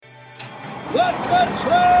Let the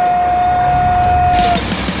truck!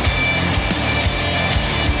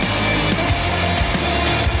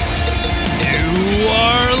 You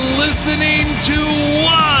are listening to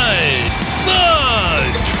What the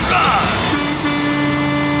Truck.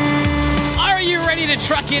 Are you ready to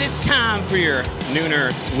truck it? It's time for your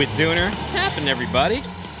Nooner with Dooner. What's happening, everybody?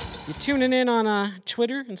 You tuning in on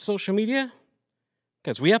Twitter and social media?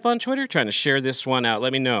 Because we up on Twitter trying to share this one out.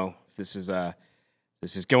 Let me know if this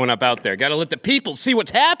is going up out there. Got to let the people see what's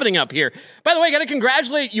happening up here. By the way, got to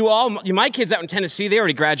congratulate you all. My kids out in Tennessee, they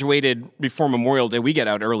already graduated before Memorial Day. We get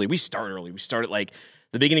out early. We start early. We start at like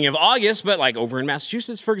the beginning of August, but like over in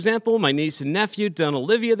Massachusetts, for example, my niece and nephew, Don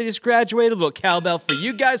Olivia, they just graduated. A little cowbell for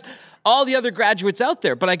you guys. All the other graduates out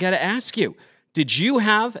there. But I got to ask you, did you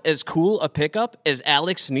have as cool a pickup as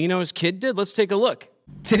Alex Nino's kid did? Let's take a look.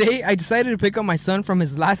 Today, I decided to pick up my son from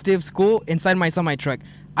his last day of school inside my semi-truck.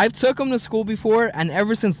 I've took him to school before, and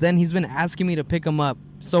ever since then, he's been asking me to pick him up.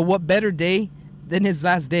 So what better day than his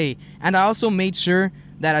last day? And I also made sure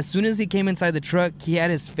that as soon as he came inside the truck, he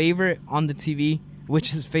had his favorite on the TV,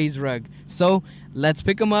 which is FaZe Rug. So let's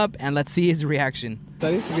pick him up, and let's see his reaction.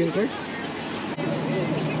 Excited to be in the truck?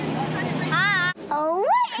 Oh,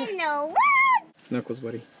 what in the world? Knuckles,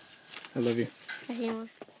 buddy. I love you.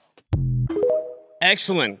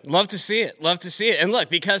 Excellent. Love to see it. Love to see it. And look,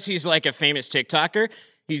 because he's like a famous TikToker,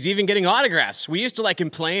 he's even getting autographs. We used to like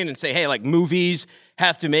complain and say, hey, like movies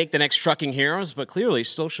have to make the next trucking heroes, but clearly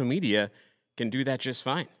social media can do that just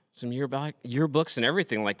fine. Some yearbooks and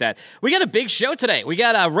everything like that. We got a big show today. We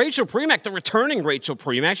got Rachel Premack, the returning Rachel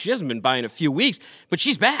Premack. She hasn't been by in a few weeks, but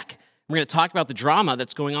she's back. We're going to talk about the drama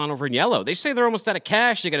that's going on over in Yellow. They say they're almost out of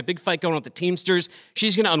cash. They got a big fight going on with the Teamsters.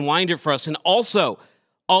 She's going to unwind it for us. And also,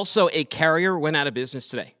 a carrier went out of business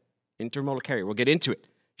today. Intermodal carrier. We'll get into it.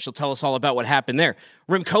 She'll tell us all about what happened there.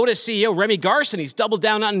 Rimcoda CEO Remy Garson, he's doubled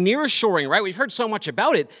down on nearshoring, right? We've heard so much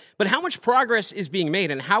about it, but how much progress is being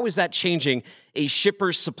made and how is that changing a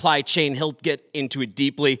shipper's supply chain? He'll get into it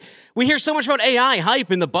deeply. We hear so much about AI hype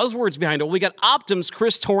and the buzzwords behind it. We got Optum's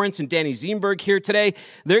Chris Torrance and Danny Zienberg here today.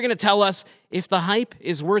 They're going to tell us if the hype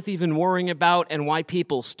is worth even worrying about and why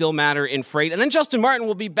people still matter in freight. And then Justin Martin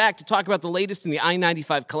will be back to talk about the latest in the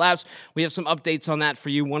I-95 collapse. We have some updates on that for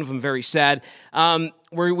you. One of them very sad.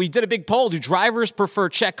 Where we did a big poll. Do drivers prefer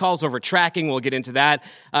check calls over tracking? We'll get into that.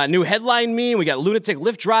 New headline meme. We got lunatic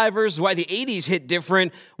Lyft drivers. Why the 80s hit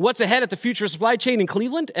different. What's ahead at the future supply chain in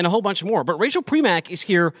Cleveland? And a whole bunch more. But Rachel Premack is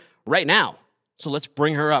here right now. So let's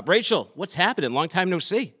bring her up. Rachel, what's happening? Long time no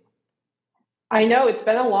see. I know. It's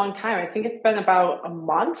been a long time. I think it's been about a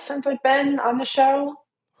month since I've been on the show.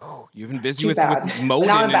 Oh, you've been busy with moding.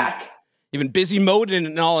 Now I'm back. You've been busy moding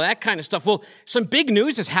and all that kind of stuff. Well, some big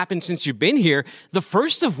news has happened since you've been here. The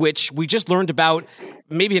first of which we just learned about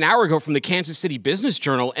maybe an hour ago from the Kansas City Business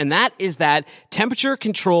Journal, and that is that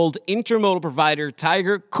temperature-controlled intermodal provider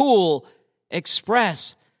Tiger Cool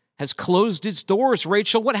Express has closed its doors.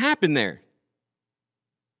 Rachel, what happened there?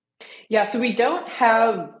 Yeah, so we don't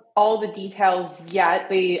have all the details yet.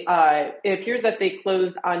 It appears that they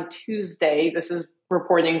closed on Tuesday. This is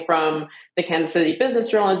reporting from the Kansas City Business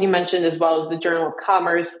Journal, as you mentioned, as well as the Journal of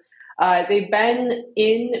Commerce. They've been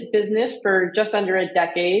in business for just under a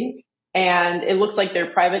decade, and it looks like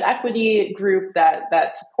their private equity group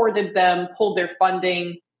that supported them pulled their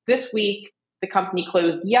funding this week. The company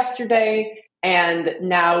closed yesterday, and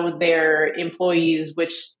now their employees,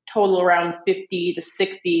 which total around 50 to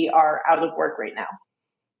 60, are out of work right now.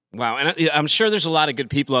 Wow, and I'm sure there's a lot of good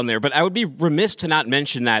people on there, but I would be remiss to not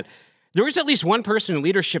mention that there was at least one person in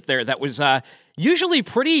leadership there that was usually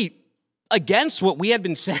pretty against what we had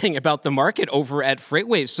been saying about the market over at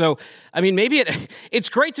FreightWaves. So, I mean, maybe it's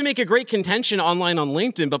great to make a great contention online on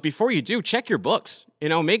LinkedIn, but before you do, check your books. You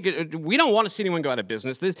know, we don't want to see anyone go out of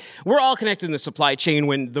business. We're all connected in the supply chain.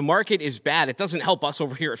 When the market is bad, it doesn't help us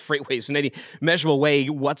over here at FreightWaves in any measurable way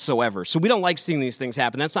whatsoever. So we don't like seeing these things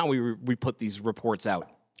happen. That's not why we put these reports out,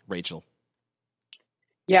 Rachel.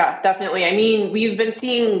 Yeah, definitely. I mean, we've been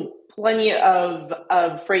seeing plenty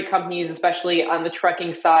of freight companies, especially on the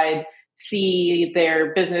trucking side, see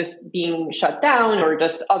their business being shut down or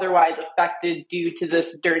just otherwise affected due to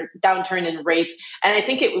this downturn in rates. And I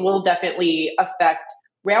think it will definitely affect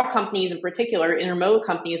rail companies in particular, intermodal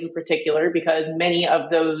companies in particular, because many of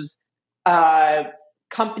those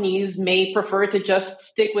companies may prefer to just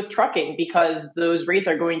stick with trucking because those rates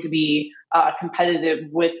are going to be competitive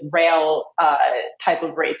with rail type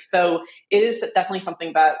of rates. So it is definitely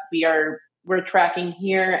something that we're tracking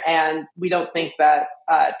here, and we don't think that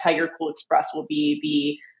Tiger Cool Express will be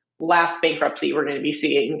the last bankruptcy we're going to be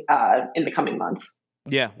seeing in the coming months.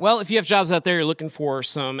 Yeah. Well, if you have jobs out there, you're looking for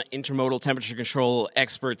some intermodal temperature control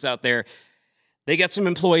experts out there, They get some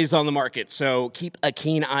employees on the market, so keep a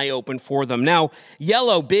keen eye open for them. Now,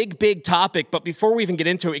 yellow, big topic, but before we even get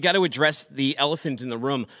into it, we got to address the elephant in the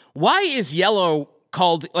room. Why is yellow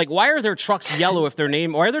called, like, why are their trucks yellow if their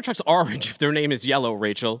name, why are their trucks orange if their name is yellow,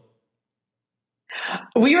 Rachel?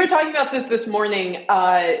 We were talking about this morning.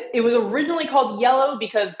 It was originally called Yellow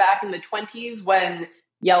because back in the 20s when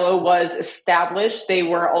Yellow was established, they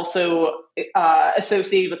were also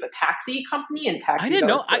associated with a taxi company, and taxis. I didn't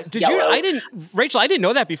know. Rachel, I didn't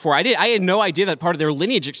know that before. I had no idea that part of their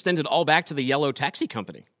lineage extended all back to the Yellow taxi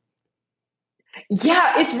company.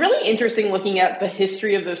 Yeah, it's really interesting looking at the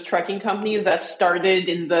history of those trucking companies that started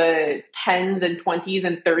in the 10s and 20s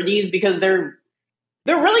and 30s because they're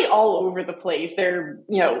really all over the place. They're,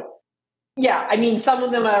 I mean, some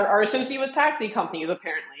of them are associated with taxi companies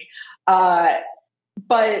apparently.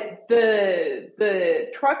 But the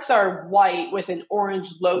trucks are white with an orange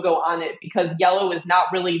logo on it because yellow is not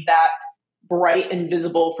really that bright and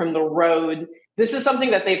visible from the road. This is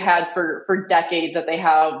something that they've had for decades, that they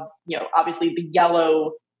have, obviously the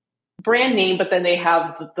yellow brand name, but then they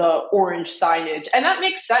have the orange signage. And that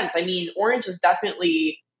makes sense. I mean, orange is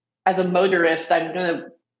definitely, as a motorist, I'm going to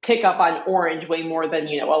pick up on orange way more than,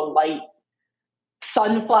 a light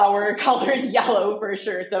sunflower colored yellow for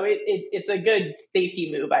sure. So it's a good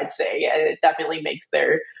safety move, I'd say. And it definitely makes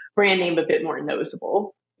their brand name a bit more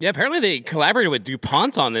noticeable. Yeah, apparently they collaborated with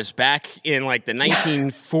DuPont on this back in like the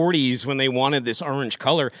 1940s when they wanted this orange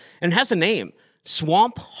color. And it has a name,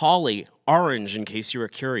 Swamp Holly Orange, in case you were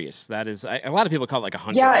curious. That is, a lot of people call it like a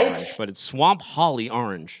hunter orange, but it's Swamp Holly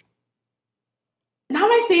Orange. Not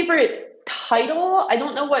my favorite title. I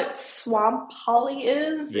don't know what Swamp Holly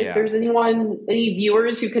is. Yeah. If there's any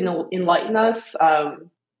viewers who can enlighten us,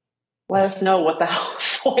 let us know what the hell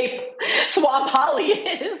Swamp Holly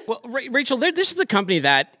is. Well, Rachel, this is a company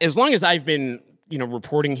that, as long as I've been,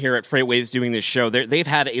 reporting here at FreightWaves doing this show, they've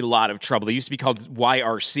had a lot of trouble. They used to be called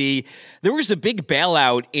YRC. There was a big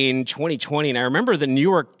bailout in 2020, and I remember the New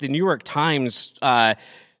York Times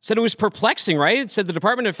said it was perplexing, right? It said the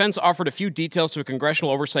Department of Defense offered few details to a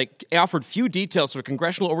congressional oversight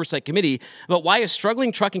committee about why a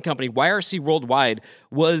struggling trucking company, YRC Worldwide,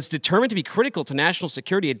 was determined to be critical to national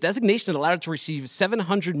security, a designation that allowed it to receive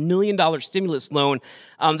 $700 million stimulus loan.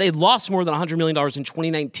 They lost more than $100 million in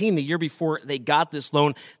 2019, the year before they got this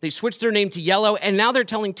loan. They switched their name to Yellow, and now they're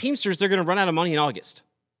telling Teamsters they're going to run out of money in August.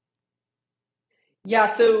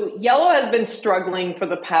 Yeah, so Yellow has been struggling for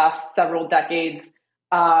the past several decades.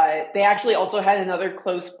 They actually also had another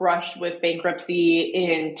close brush with bankruptcy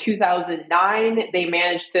in 2009. They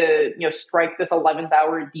managed to, strike this 11th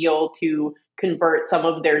hour deal to convert some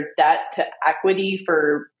of their debt to equity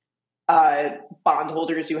for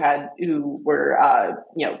bondholders who had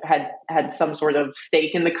some sort of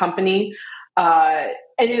stake in the company. And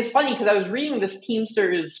it's funny because I was reading this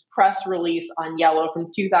Teamsters press release on Yellow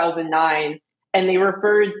from 2009. And they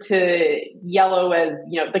referred to Yellow as,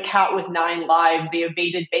 the cat with 9 lives. They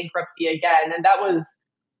evaded bankruptcy again. And that was,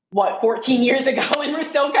 14 years ago? And we're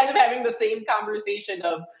still kind of having the same conversation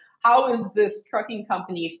of how is this trucking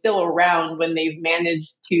company still around when they've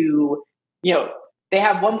managed to, they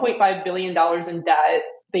have $1.5 billion in debt.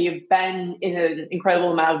 They've been in an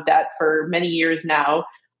incredible amount of debt for many years now.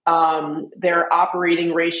 Their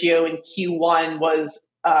operating ratio in Q1 was,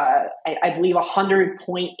 I believe,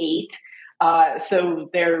 100.8. So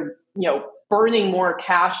they're, burning more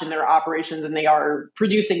cash in their operations than they are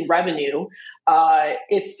producing revenue.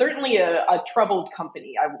 It's certainly a troubled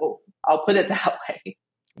company. I'll put it that way.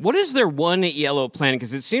 What is their one Yellow plan?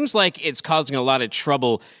 Because it seems like it's causing a lot of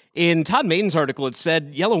trouble. In Todd Maiden's article, it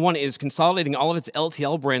said Yellow One is consolidating all of its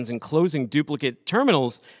LTL brands and closing duplicate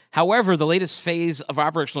terminals. However, the latest phase of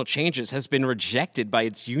operational changes has been rejected by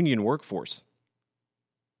its union workforce.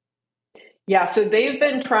 Yeah, so they've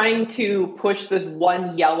been trying to push this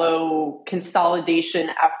one Yellow consolidation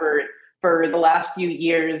effort for the last few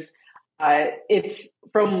years. It's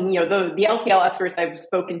from the LTL experts I've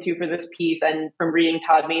spoken to for this piece, and from reading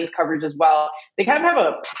Todd Main's coverage as well. They kind of have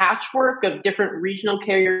a patchwork of different regional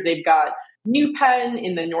carriers. They've got New Penn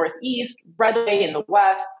in the Northeast, Redway in the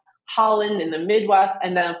West, Holland in the Midwest,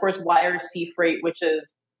 and then of course YRC Freight, which is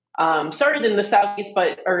started in the Southeast,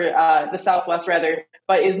 the Southwest rather,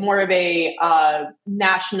 but is more of a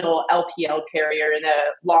national LTL carrier and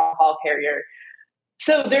a long haul carrier.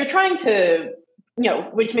 So they're trying to,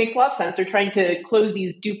 which makes a lot of sense. They're trying to close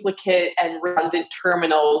these duplicate and redundant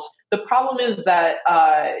terminals. The problem is that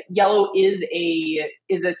Yellow is a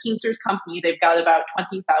Teamsters company. They've got about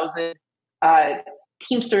 20,000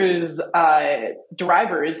 Teamsters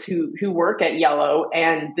drivers who work at Yellow,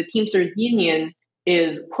 and the Teamsters union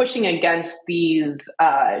is pushing against these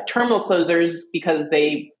terminal closures because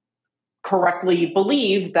they correctly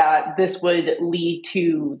believe that this would lead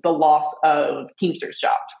to the loss of Teamsters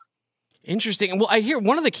jobs. Interesting. Well, I hear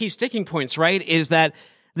one of the key sticking points, right, is that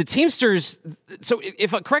the Teamsters, so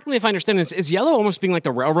if I understand this, is Yellow almost being like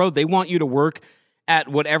the railroad? They want you to work at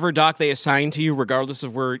whatever dock they assign to you, regardless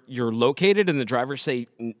of where you're located, and the drivers say,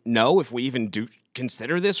 no, if we even do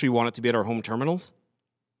consider this, we want it to be at our home terminals?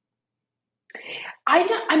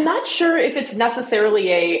 I'm not sure if it's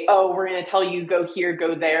necessarily we're going to tell you go here,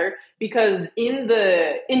 go there, because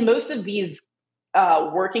in most of these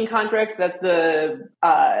working contracts that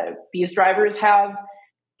these drivers have,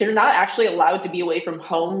 they're not actually allowed to be away from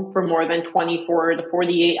home for more than 24 to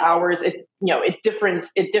 48 hours. It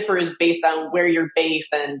differs based on where you're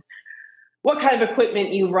based and what kind of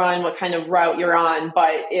equipment you run, what kind of route you're on.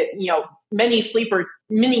 But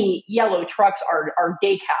many yellow trucks are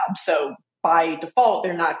day cabs, so by default,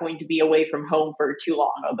 they're not going to be away from home for too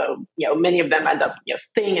long, although, many of them end up,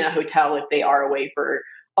 staying in a hotel if they are away for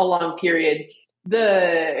a long period.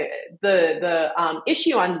 The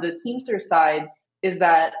issue on the Teamster side is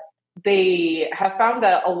that they have found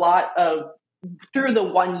that through the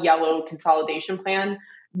One Yellow consolidation plan,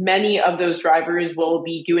 many of those drivers will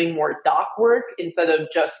be doing more dock work instead of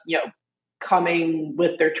just, coming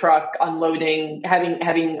with their truck, unloading,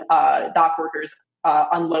 having dock workers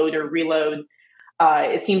unload or reload.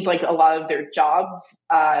 It seems like a lot of their jobs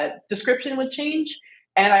description would change.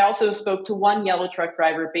 And I also spoke to one yellow truck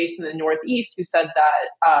driver based in the Northeast who said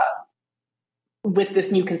that with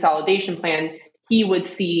this new consolidation plan, he would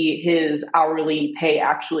see his hourly pay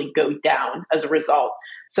actually go down as a result.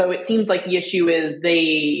 So it seems like the issue is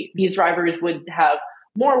these drivers would have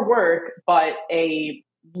more work, but a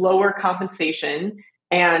lower compensation.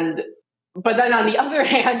 But then on the other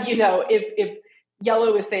hand, if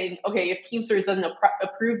Yellow is saying, okay, if Teamsters doesn't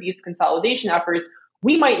approve these consolidation efforts,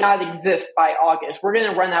 we might not exist by August. We're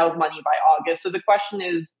going to run out of money by August. So the question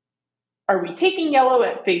is, are we taking Yellow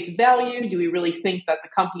at face value? Do we really think that the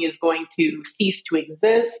company is going to cease to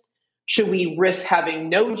exist? Should we risk having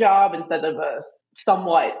no job instead of a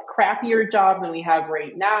somewhat crappier job than we have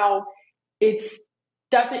right now? It's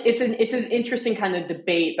an interesting kind of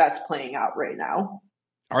debate that's playing out right now.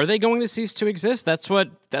 Are they going to cease to exist? That's what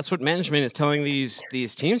management is telling these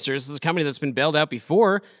Teamsters. This is a company that's been bailed out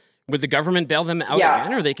before. Would the government bail them out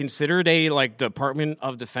again? Are they considered a Department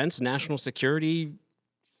of Defense, national security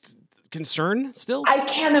concern still? I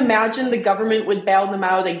can't imagine the government would bail them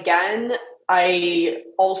out again. I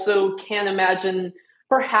also can't imagine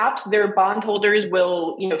perhaps their bondholders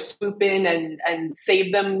will, swoop in and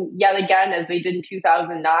save them yet again as they did in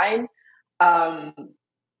 2009.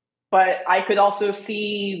 But I could also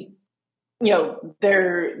see,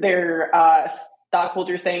 their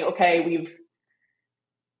stockholders saying, okay,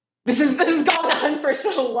 this has gone on for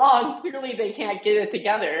so long. Clearly, they can't get it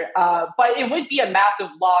together. But it would be a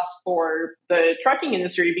massive loss for the trucking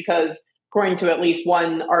industry because, according to at least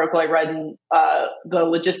one article I read in the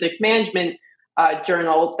Logistics Management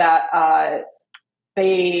Journal, that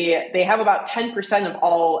they have about 10% of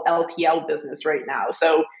all LTL business right now.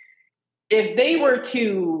 So if they were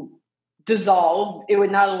to dissolve, it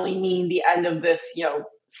would not only mean the end of this,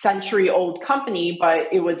 century-old company,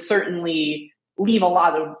 but it would certainly leave a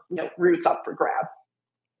lot of routes up for grab.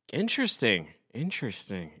 Interesting.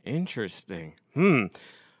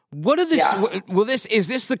 What are this? Is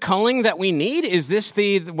this the culling that we need? Is this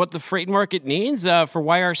what the freight market needs for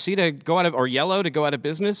YRC to go out of, or Yellow to go out of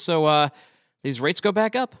business? So these rates go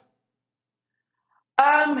back up.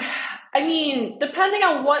 I mean, depending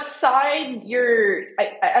on what side you're,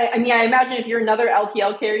 I imagine if you're another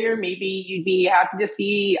LTL carrier, maybe you'd be happy to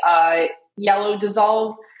see Yellow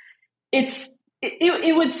dissolve.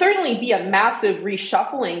 It would certainly be a massive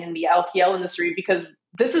reshuffling in the LTL industry because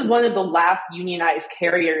this is one of the last unionized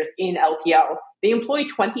carriers in LTL. They employ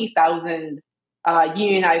 20,000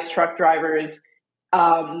 unionized truck drivers.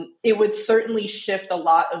 It would certainly shift a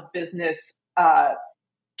lot of business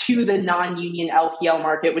to the non-union LTL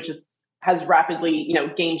market, which has rapidly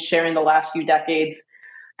gained share in the last few decades.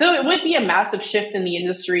 So it would be a massive shift in the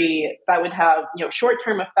industry that would have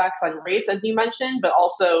short-term effects on rates, as you mentioned, but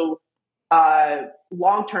also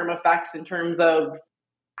long-term effects in terms of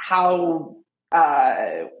how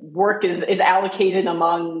work is allocated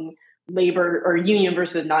among labor or union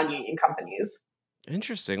versus non-union companies.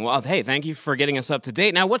 Interesting. Well, hey, thank you for getting us up to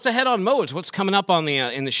date. Now, what's ahead on Modes? What's coming up on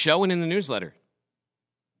in the show and in the newsletter?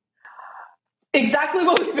 Exactly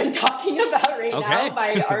what we've been talking about right now.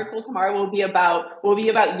 My article tomorrow will be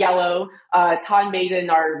about Yellow. Todd Maiden,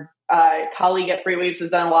 our colleague at FreightWaves, has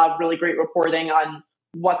done a lot of really great reporting on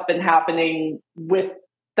what's been happening with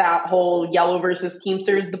that whole Yellow versus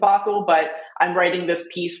Teamsters debacle, but I'm writing this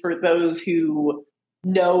piece for those who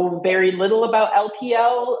know very little about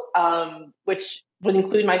LTL, which would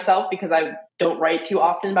include myself because I don't write too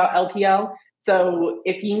often about LTL. So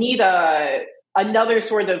if you need another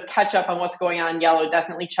sort of catch up on what's going on in Yellow,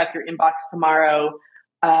 definitely check your inbox tomorrow.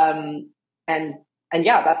 And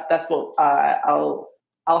yeah, that's what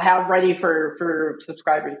I'll have ready for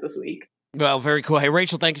subscribers this week. Well, very cool. Hey,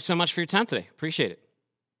 Rachel, thank you so much for your time today. Appreciate it.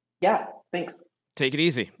 Yeah, thanks. Take it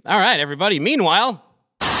easy. All right, everybody. Meanwhile.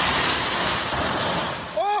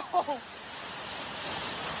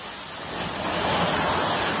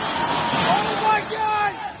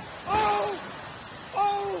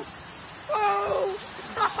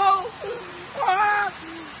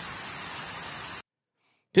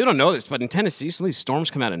 People don't know this, but in Tennessee, some of these storms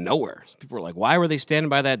come out of nowhere. People are like, why were they standing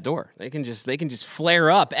by that door? They can just flare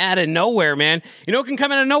up out of nowhere, man. You know what can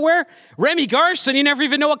come out of nowhere? Remy Garson, you never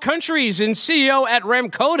even know what country he's in. CEO at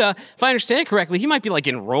Remcoda. If I understand correctly, he might be like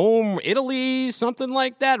in Rome, Italy, something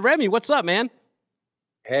like that. Remy, what's up, man?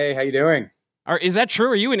 Hey, how you doing? Is that true?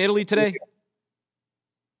 Are you in Italy today?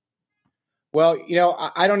 Well,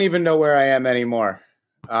 I don't even know where I am anymore.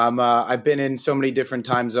 I've been in so many different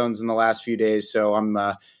time zones in the last few days, so I'm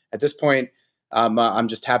at this point, I'm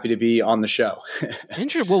just happy to be on the show.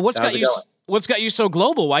 Interesting. Well, what's got you so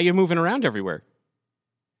global? Why are you moving around everywhere?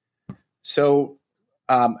 So,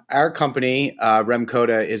 our company,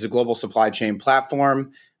 Remcoda, is a global supply chain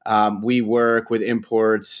platform. We work with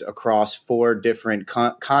imports across 4 different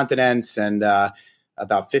continents and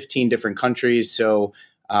about 15 different countries. So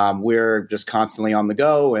we're just constantly on the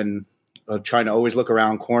go and trying to always look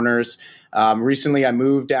around corners. Recently, I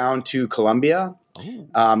moved down to Colombia,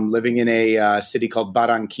 living in a city called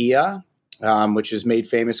Barranquilla, which is made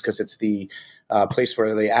famous because it's the place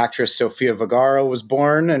where the actress Sofia Vergara was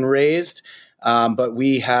born and raised. But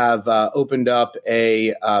we have opened up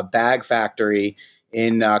a bag factory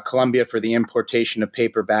in Colombia for the importation of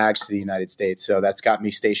paper bags to the United States. So that's got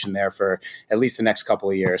me stationed there for at least the next couple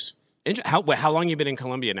of years. How long have you been in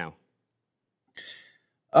Colombia now?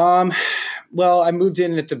 Well, I moved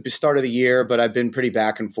in at the start of the year, but I've been pretty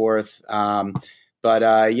back and forth. Yeah,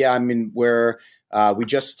 I mean, we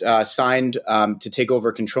just signed to take over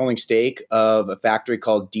a controlling stake of a factory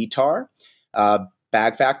called DTAR,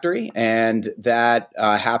 Bag Factory, and that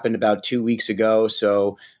happened about 2 weeks ago.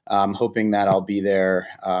 So I'm hoping that I'll be there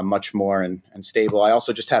much more and stable. I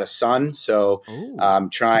also just had a son, so I'm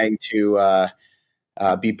trying to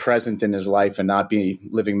be present in his life and not be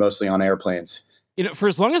living mostly on airplanes. For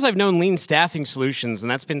as long as I've known Lean Staffing Solutions,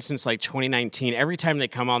 and that's been since like 2019, every time they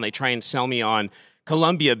come on, they try and sell me on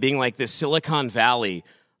Colombia being like the Silicon Valley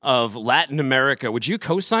of Latin America. Would you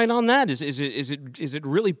co-sign on that? Is it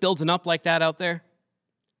really building up like that out there?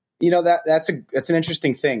 That's an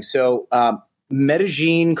interesting thing. So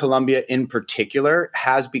Medellin, Colombia in particular,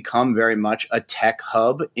 has become very much a tech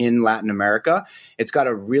hub in Latin America. It's got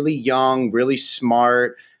a really young, really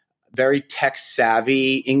smart, very tech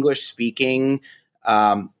savvy, English speaking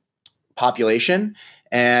population.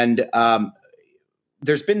 And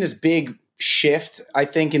there's been this big shift, I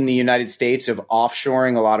think, in the United States of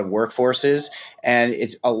offshoring a lot of workforces. And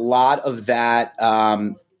it's a lot of that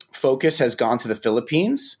focus has gone to the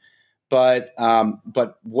Philippines. But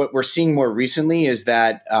what we're seeing more recently is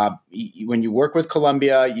that when you work with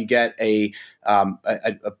Colombia, you get a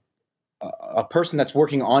person that's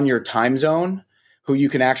working on your time zone who you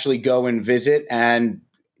can actually go and visit and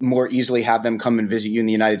more easily have them come and visit you in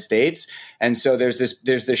the United States. And so there's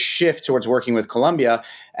this shift towards working with Colombia.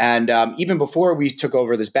 And even before we took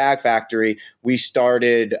over this bag factory, we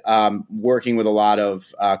started working with a lot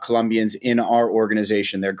of Colombians in our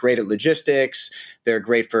organization. They're great at logistics. They're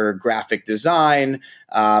great for graphic design.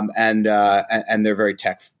 And they're very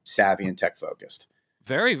tech savvy and tech focused.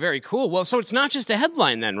 Very, very cool. Well, so it's not just a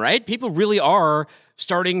headline then, right? People really are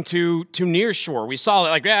starting to nearshore. We saw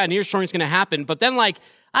like, nearshoring is going to happen. But then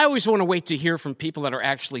I always want to wait to hear from people that are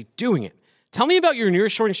actually doing it. Tell me about your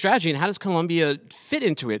nearshoring strategy and how does Colombia fit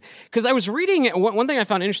into it? Because I was reading, one thing I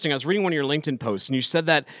found interesting, I was reading one of your LinkedIn posts and you said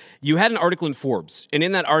that you had an article in Forbes. And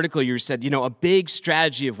in that article, you said, a big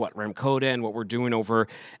strategy of what Remcoda and what we're doing over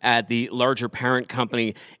at the larger parent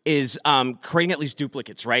company is creating at least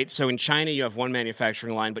duplicates, right? So in China, you have one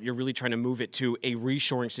manufacturing line, but you're really trying to move it to a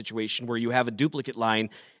reshoring situation where you have a duplicate line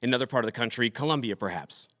in another part of the country, Colombia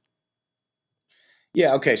perhaps.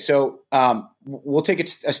 Yeah. Okay. So we'll take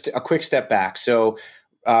a quick step back. So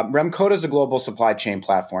Remcoda is a global supply chain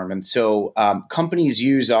platform. And so companies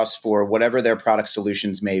use us for whatever their product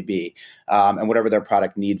solutions may be and whatever their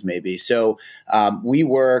product needs may be. So we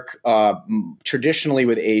work traditionally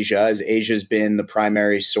with Asia, as Asia's been the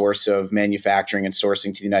primary source of manufacturing and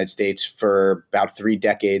sourcing to the United States for about 3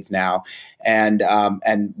 decades now. And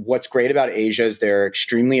what's great about Asia is they're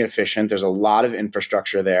extremely efficient. There's a lot of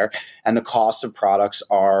infrastructure there, and the cost of products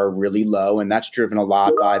are really low. And that's driven a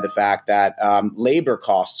lot by the fact that labor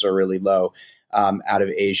costs are really low out of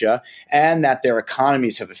Asia, and that their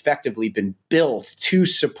economies have effectively been built to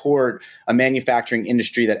support a manufacturing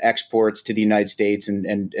industry that exports to the United States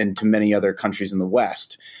and to many other countries in the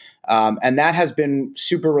West. And that has been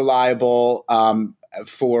super reliable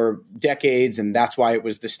for decades, and that's why it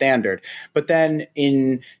was the standard. But then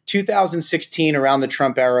in 2016, around the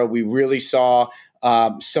Trump era, we really saw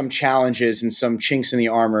some challenges and some chinks in the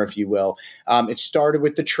armor, if you will. It started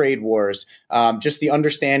with the trade wars, just the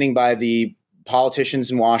understanding by the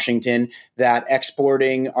politicians in Washington that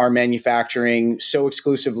exporting our manufacturing so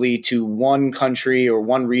exclusively to one country or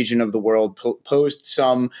one region of the world posed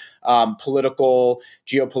some geopolitical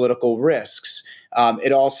risks.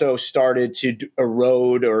 It also started to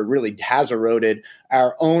erode, or really has eroded,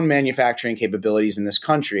 our own manufacturing capabilities in this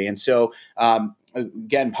country. And so,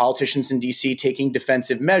 again, politicians in DC taking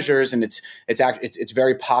defensive measures, and it's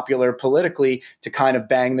very popular politically to kind of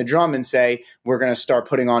bang the drum and say, we're going to start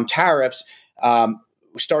putting on tariffs.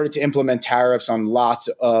 We started to implement tariffs on lots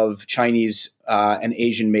of Chinese and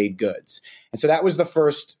Asian-made goods. And so that was the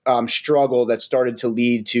first struggle that started to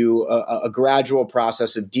lead to a gradual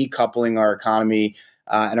process of decoupling our economy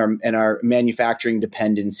and our manufacturing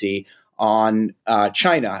dependency on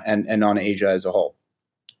China and on Asia as a whole.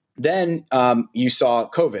 Then you saw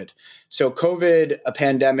COVID. So COVID, a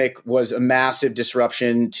pandemic, was a massive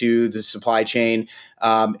disruption to the supply chain,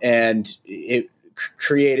 and it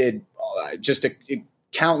created just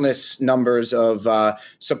countless numbers of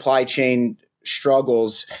supply chain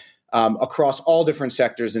struggles across all different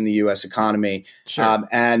sectors in the U.S. economy. Sure.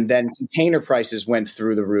 And then container prices went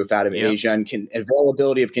through the roof out of Asia, and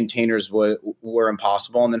availability of containers were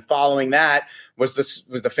impossible. And then following that was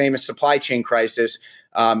the famous supply chain crisis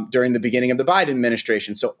during the beginning of the Biden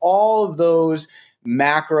administration. So all of those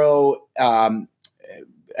macro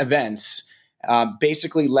events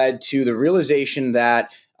basically led to the realization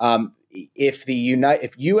that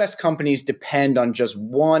if U.S. companies depend on just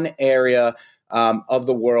one area of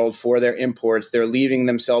the world for their imports, they're leaving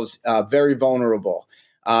themselves very vulnerable.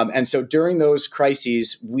 And so during those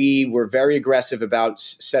crises, we were very aggressive about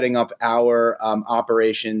setting up our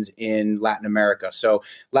operations in Latin America. So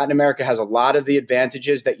Latin America has a lot of the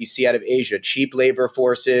advantages that you see out of Asia: cheap labor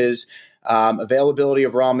forces, availability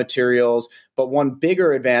of raw materials. But one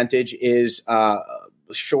bigger advantage is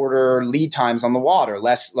shorter lead times on the water,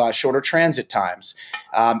 shorter transit times.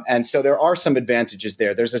 And so there are some advantages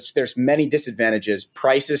there. There's many disadvantages.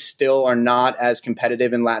 Prices still are not as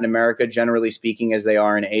competitive in Latin America, generally speaking, as they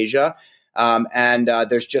are in Asia. And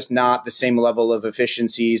there's just not the same level of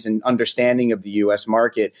efficiencies and understanding of the U.S.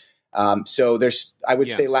 market. So I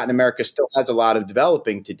would say Latin America still has a lot of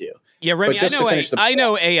developing to do. Yeah, Remy, I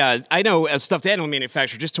know a stuffed animal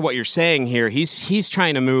manufacturer. Just to what you're saying here, he's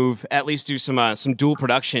trying to move, at least do some dual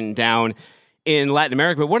production down in Latin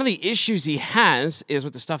America. But one of the issues he has is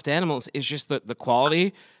with the stuffed animals is just the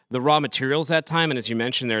quality, the raw materials at time, and as you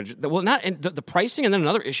mentioned there, the pricing, and then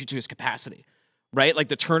another issue too is capacity. Right, like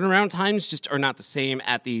the turnaround times just are not the same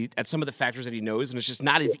at some of the factories that he knows, and it's just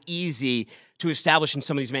not as easy to establish in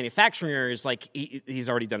some of these manufacturing areas like he's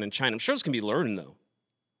already done in China. I'm sure this can be learned though.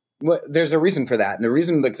 Well, there's a reason for that. And the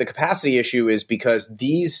reason, the capacity issue, is because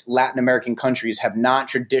these Latin American countries have not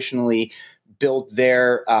traditionally built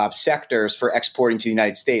their sectors for exporting to the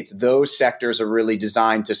United States. Those sectors are really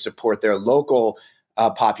designed to support their local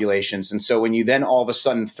populations. And so when you then all of a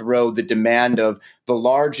sudden throw the demand of the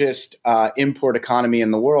largest import economy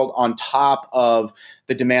in the world on top of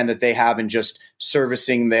the demand that they have in just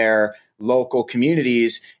servicing their local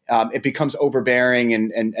communities, it becomes overbearing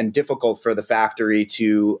and difficult for the factory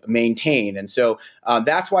to maintain. And so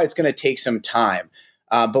that's why it's going to take some time.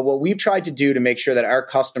 But what we've tried to do to make sure that our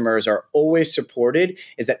customers are always supported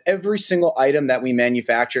is that every single item that we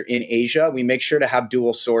manufacture in Asia, we make sure to have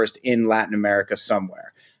dual sourced in Latin America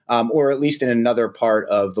somewhere, or at least in another part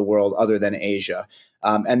of the world other than Asia.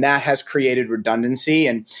 And that has created redundancy.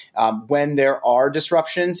 And when there are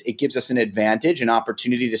disruptions, it gives us an advantage, an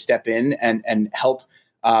opportunity to step in and help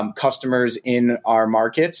customers in our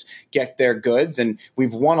markets get their goods. And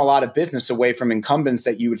we've won a lot of business away from incumbents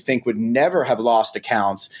that you would think would never have lost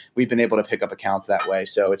accounts. We've been able to pick up accounts that way.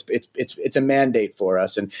 So it's a mandate for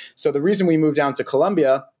us. And so the reason we moved down to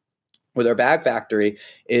Colombia with our bag factory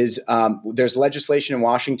is there's legislation in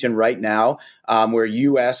Washington right now where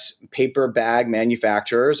U.S. paper bag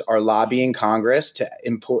manufacturers are lobbying Congress to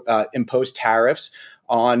impose tariffs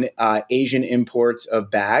on Asian imports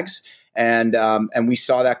of bags. And we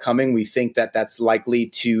saw that coming. We think that that's likely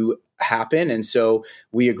to happen. And so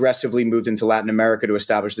we aggressively moved into Latin America to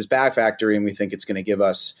establish this bag factory. And we think it's going to give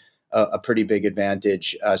us a pretty big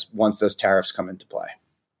advantage once those tariffs come into play.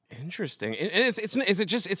 Interesting. And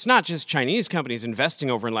it's not just Chinese companies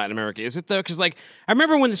investing over in Latin America, is it though? Because like I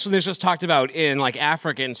remember when this was talked about in like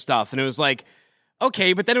Africa and stuff, and it was like,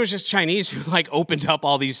 okay, but then it was just Chinese who like opened up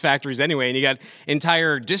all these factories anyway, and you got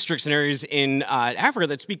entire districts and areas in Africa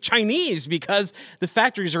that speak Chinese because the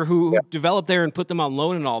factories are who developed there and put them on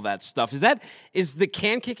loan and all that stuff. Is the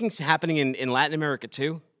can kicking happening in Latin America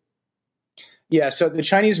too? Yeah, so the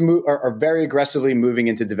Chinese are very aggressively moving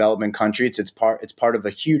into development countries. It's part of a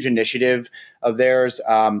huge initiative of theirs.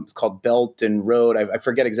 It's called Belt and Road. I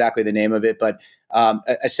forget exactly the name of it, but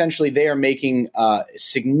essentially they are making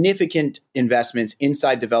significant investments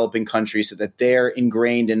inside developing countries so that they're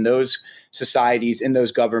ingrained in those societies, in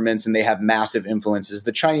those governments, and they have massive influences.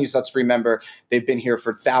 The Chinese, let's remember, they've been here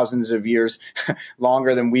for thousands of years,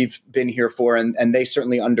 longer than we've been here for, and they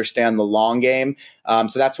certainly understand the long game.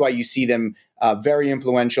 So that's why you see them very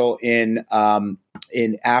influential in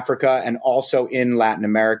Africa and also in Latin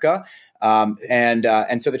America.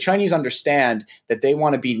 And so the Chinese understand that they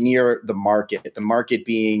want to be near the market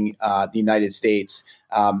being the United States,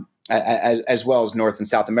 as well as North and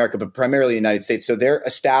South America, but primarily the United States. So they're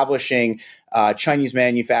establishing Chinese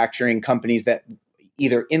manufacturing companies that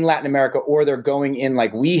either in Latin America or they're going in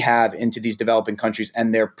like we have into these developing countries,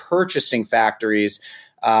 and they're purchasing factories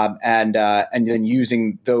and then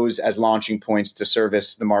using those as launching points to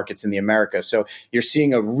service the markets in the Americas. So you're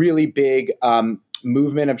seeing a really big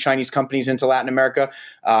movement of Chinese companies into Latin America.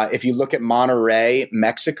 If you look at Monterrey,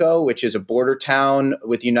 Mexico, which is a border town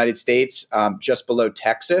with the United States, just below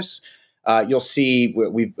Texas, you'll see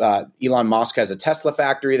Elon Musk has a Tesla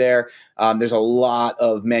factory there. There's a lot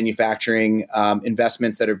of manufacturing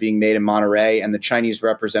investments that are being made in Monterrey, and the Chinese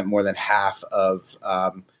represent more than half of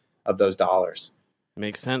those dollars.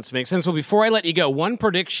 Makes sense. Well, before I let you go, one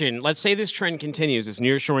prediction. Let's say this trend continues, this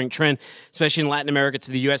nearshoring trend, especially in Latin America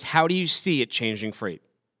to the U.S. How do you see it changing freight?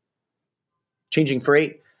 Changing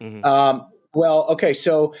freight? Mm-hmm. Well, okay.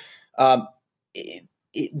 So the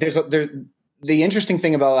interesting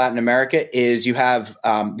thing about Latin America is you have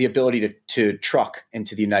the ability to truck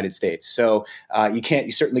into the United States. So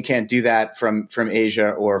you certainly can't do that from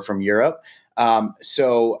Asia or from Europe.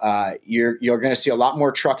 So you're going to see a lot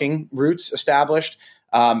more trucking routes established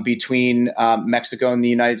between Mexico and the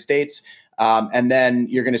United States. And then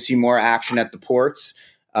you're going to see more action at the ports.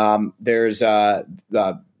 There's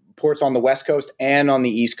ports on the West Coast and on the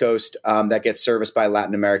East Coast that get serviced by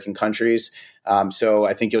Latin American countries. So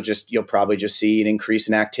I think you'll probably just see an increase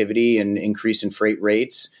in activity and increase in freight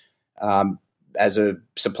rates as a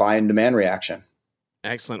supply and demand reaction.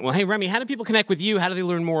 Excellent. Well, hey, Remy, how do people connect with you? How do they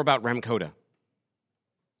learn more about Remcoda?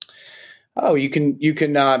 Oh, you can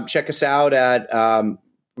check us out at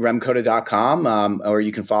remcoda.com, or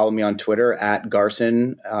you can follow me on Twitter at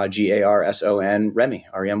Garson, Garson, Remy,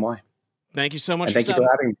 Remy. Thank you so much. And thank you for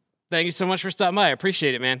having me. Thank you so much for stopping by. I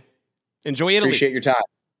appreciate it, man. Enjoy Italy. Appreciate your time.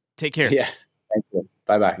 Take care. Yes. Thank you.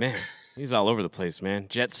 Bye-bye. Man, he's all over the place, man.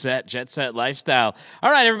 Jet set lifestyle. All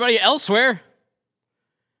right, everybody, elsewhere.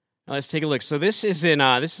 Let's take a look. So this is in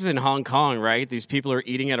Hong Kong, right? These people are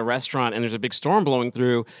eating at a restaurant, and there's a big storm blowing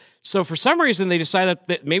through. So for some reason, they decide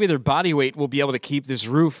that maybe their body weight will be able to keep this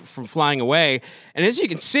roof from flying away. And as you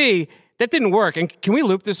can see, that didn't work. And can we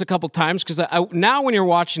loop this a couple times? Because now when you're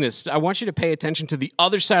watching this, I want you to pay attention to the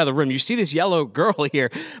other side of the room. You see this yellow girl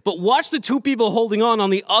here, but watch the two people holding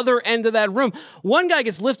on the other end of that room. One guy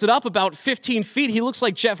gets lifted up about 15 feet. He looks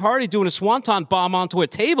like Jeff Hardy doing a swanton bomb onto a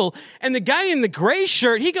table. And the guy in the gray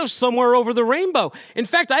shirt, he goes somewhere over the rainbow. In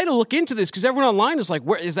fact, I had to look into this because everyone online is like,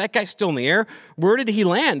 where is that guy still in the air? Where did he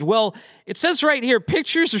land? Well, it says right here,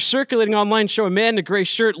 pictures are circulating online show a man in a gray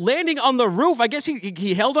shirt landing on the roof. I guess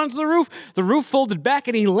he held onto the roof, The roof folded back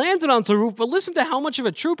and he landed onto the roof. But listen to how much of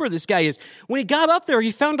a trooper this guy is. When he got up there,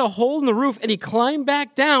 he found a hole in the roof and he climbed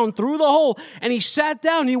back down through the hole and he sat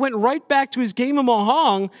down and he went right back to his game of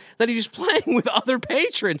Mahjong that he was playing with other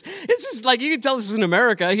patrons. It's just like, you can tell this is in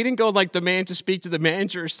America. He didn't go like demand to speak to the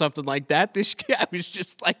manager or something like that. This guy was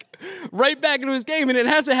just like right back into his game, and it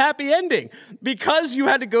has a happy ending. Because you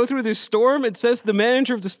had to go through this storm, it says the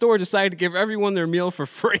manager of the store decided to give everyone their meal for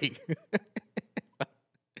free.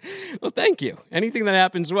 Well, thank you. Anything that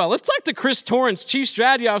happens well. Let's talk to Chris Torrance, Chief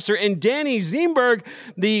Strategy Officer, and Danny Zienberg,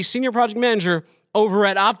 the Senior Project Manager over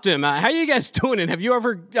at Optum. How are you guys doing? And have you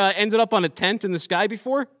ever ended up on a tent in the sky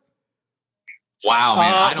before? Wow,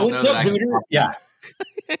 man. I don't what's know. up, dude? Yeah.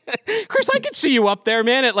 Chris, I could see you up there,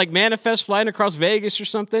 man, at like Manifest flying across Vegas or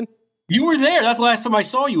something. You were there. That's the last time I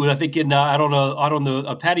saw you. I think out on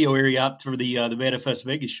the patio area out for the Manifest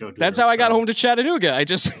Vegas show. That's how I got home to Chattanooga. I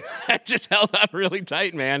just held on really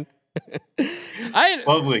tight, man.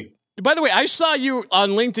 Lovely. By the way, I saw you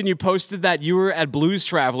on LinkedIn. You posted that you were at Blues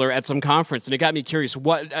Traveler at some conference, and it got me curious. And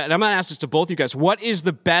I'm going to ask this to both you guys. What is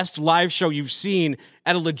the best live show you've seen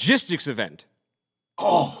at a logistics event?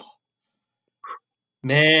 Oh,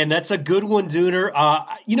 man, that's a good one, Dooner.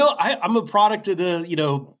 I'm a product of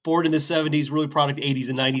the, born in the 70s, really product 80s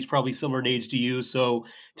and 90s, probably similar in age to you. So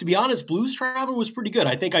to be honest, Blues Traveler was pretty good.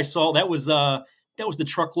 I think I saw that was the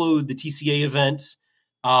truckload, the TCA event.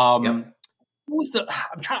 Yep. What was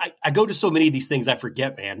I go to so many of these things, I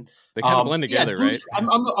forget, man. They kind of blend together, right? I'm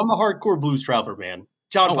a hardcore Blues Traveler, man.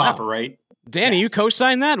 John Popper, right? Danny, you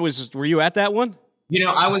co-signed that? Were you at that one?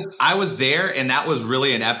 I was there, and that was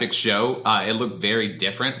really an epic show. It looked very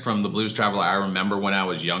different from the Blues Traveler I remember when I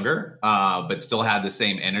was younger, but still had the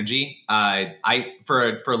same energy.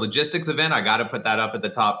 For a logistics event, I got to put that up at the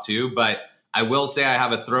top too. But I will say I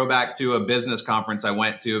have a throwback to a business conference I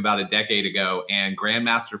went to about a decade ago, and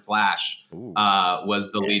Grandmaster Flash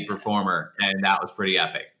was the lead performer, and that was pretty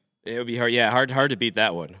epic. It would be hard. Yeah, hard to beat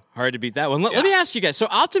that one. Hard to beat that one. Let me ask you guys. So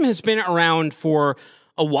Optum has been around for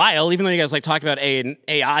a while, even though you guys like talk about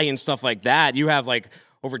AI and stuff like that. You have like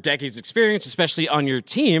over decades experience, especially on your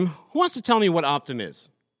team. Who wants to tell me what Optum is?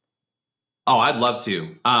 Oh, I'd love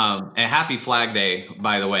to. And happy Flag Day,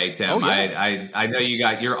 by the way, Tim. Oh, yeah. I know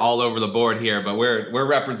you're all over the board here, but we're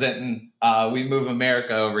representing We Move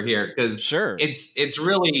America over here because sure. It's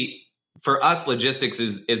really, for us, logistics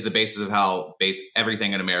is the basis of how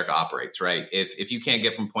everything in America operates, right? If you can't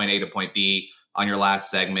get from point A to point B on your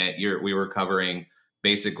last segment, we were covering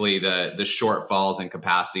basically the shortfalls in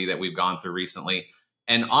capacity that we've gone through recently.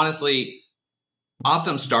 And honestly,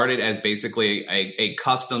 Optum started as basically a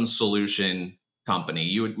custom solution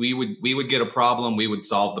company. We would get a problem, we would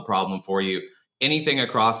solve the problem for you, anything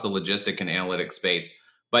across the logistic and analytics space.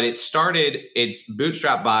 But it's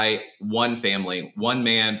bootstrapped by one family, one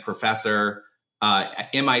man, professor,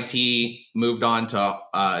 MIT, moved on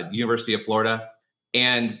to University of Florida.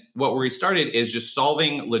 And what we started is just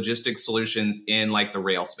solving logistics solutions in like the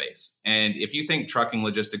rail space. And if you think trucking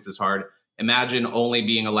logistics is hard, imagine only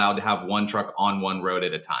being allowed to have one truck on one road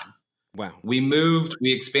at a time. Wow. We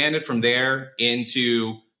expanded from there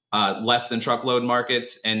into less than truckload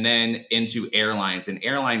markets and then into airlines, and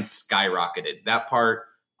airlines skyrocketed. That part,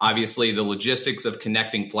 obviously, the logistics of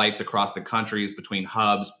connecting flights across the countries between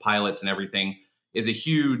hubs, pilots, and everything is a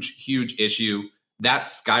huge, huge issue. That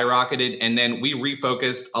skyrocketed, and then we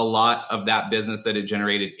refocused a lot of that business that it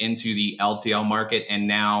generated into the LTL market, and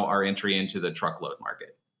now our entry into the truckload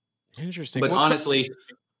market. Interesting. But honestly,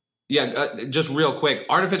 just real quick,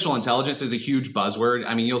 artificial intelligence is a huge buzzword.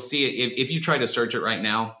 I mean, you'll see it if you try to search it right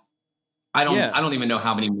now. I don't even know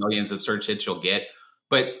how many millions of search hits you'll get,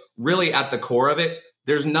 but really at the core of it,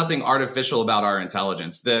 there's nothing artificial about our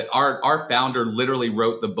intelligence. Our founder literally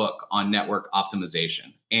wrote the book on network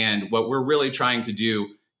optimization. And what we're really trying to do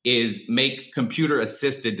is make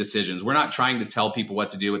computer-assisted decisions. We're not trying to tell people what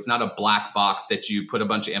to do. It's not a black box that you put a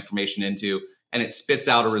bunch of information into and it spits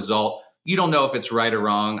out a result. You don't know if it's right or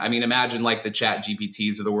wrong. I mean, imagine like the Chat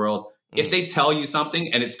GPTs of the world. If they tell you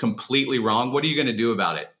something and it's completely wrong, what are you going to do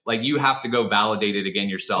about it? Like, you have to go validate it again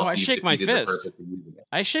yourself. I shake my fist.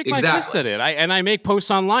 I shake my Exactly. fist at it. I make posts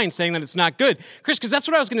online saying that it's not good. Chris, because that's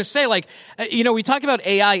what I was going to say. Like, we talk about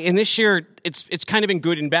AI, and this year it's kind of been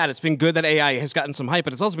good and bad. It's been good that AI has gotten some hype,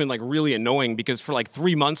 but it's also been like really annoying because for like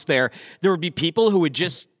 3 months there would be people who would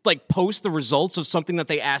just like post the results of something that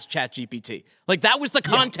they asked ChatGPT. Like, that was the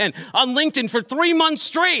content on LinkedIn for 3 months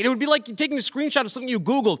straight. It would be like taking a screenshot of something you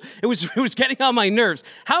Googled. It was getting on my nerves.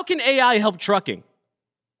 How can AI help trucking?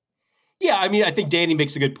 Yeah, I mean, I think Danny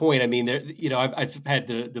makes a good point. I mean, I've had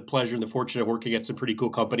the pleasure and the fortune of working at some pretty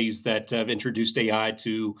cool companies that have introduced AI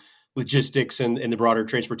to logistics and the broader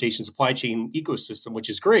transportation supply chain ecosystem, which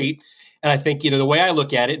is great. And I think, the way I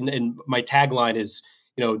look at it, and my tagline is,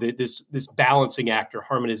 this balancing act or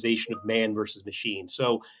harmonization of man versus machine.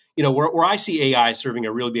 So, where I see AI serving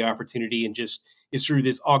a really big opportunity and just is through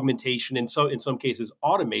this augmentation and so in some cases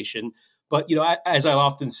automation. But, as I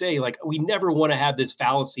often say, like, we never want to have this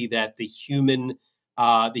fallacy that the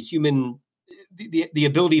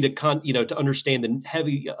ability to understand the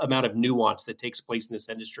heavy amount of nuance that takes place in this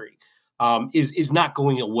industry is not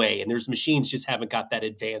going away. And there's machines just haven't got that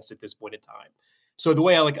advanced at this point in time. So the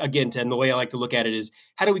way I like to look at it is,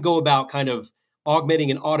 how do we go about kind of augmenting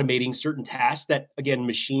and automating certain tasks that, again,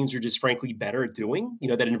 machines are just frankly better at doing,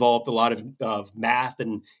 that involved a lot of math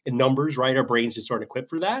and numbers, right? Our brains just aren't equipped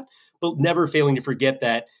for that, but never failing to forget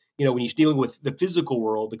that, when you're dealing with the physical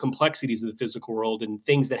world, the complexities of the physical world and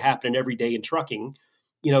things that happen every day in trucking,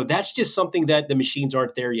 that's just something that the machines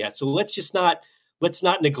aren't there yet. So let's not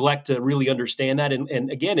neglect to really understand that.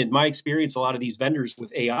 And again, in my experience, a lot of these vendors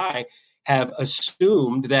with AI have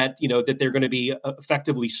assumed that, that they're going to be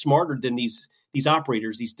effectively smarter than these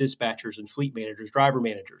operators, these dispatchers and fleet managers, driver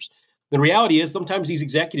managers. The reality is sometimes these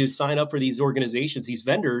executives sign up for these organizations, these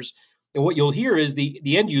vendors, and what you'll hear is the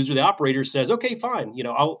end user, the operator says, okay, fine,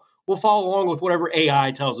 we'll follow along with whatever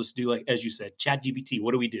AI tells us to do, like, as you said, ChatGPT,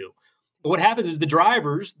 what do we do? And what happens is the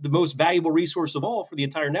drivers, the most valuable resource of all for the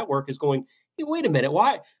entire network, is going, hey, wait a minute,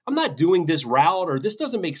 why? I'm not doing this route, or this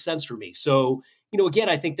doesn't make sense for me. So, again,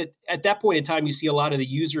 I think that at that point in time, you see a lot of the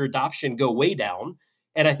user adoption go way down.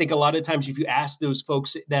 And I think a lot of times if you ask those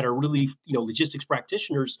folks that are really, logistics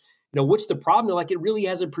practitioners, what's the problem? They're like, it really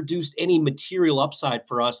hasn't produced any material upside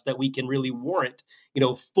for us that we can really warrant,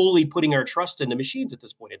 fully putting our trust in the machines at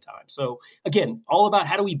this point in time. So again, all about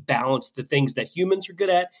how do we balance the things that humans are good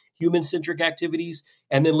at, human-centric activities,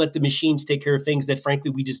 and then let the machines take care of things that frankly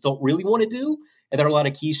we just don't really want to do. And there are a lot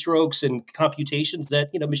of keystrokes and computations that,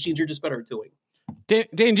 machines are just better at doing.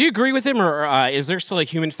 Dane, do you agree with him, or is there still a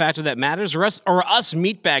human factor that matters, or us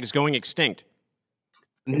meatbags going extinct?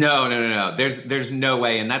 No. There's no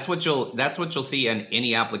way, and that's what you'll see in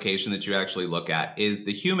any application that you actually look at. Is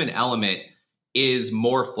the human element is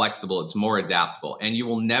more flexible, it's more adaptable, and you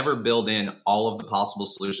will never build in all of the possible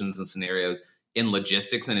solutions and scenarios in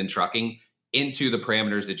logistics and in trucking into the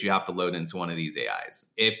parameters that you have to load into one of these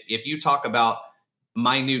AIs. If you talk about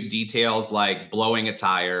minute details like blowing a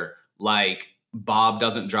tire, like Bob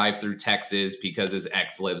doesn't drive through Texas because his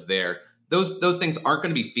ex lives there, those things aren't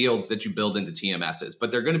going to be fields that you build into TMSs, but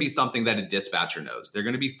they're going to be something that a dispatcher knows. They're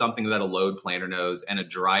going to be something that a load planner knows and a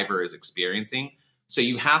driver is experiencing. So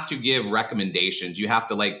you have to give recommendations. You have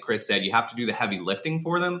to, like Chris said, you have to do the heavy lifting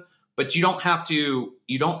for them, but you don't have to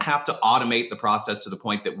automate the process to the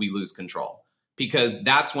point that we lose control. Because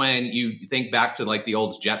that's when you think back to like the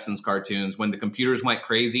old Jetsons cartoons, when the computers went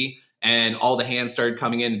crazy and all the hands started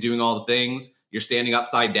coming in and doing all the things. You're standing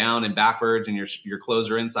upside down and backwards and your clothes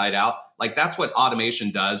are inside out. Like, that's what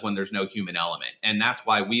automation does when there's no human element. And that's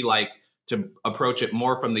why we like to approach it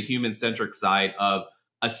more from the human-centric side of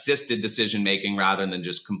assisted decision-making rather than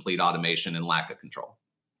just complete automation and lack of control.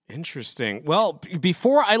 Interesting. Well,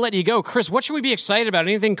 before I let you go, Chris, what should we be excited about?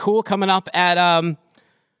 Anything cool coming up out of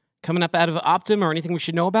Optum, or anything we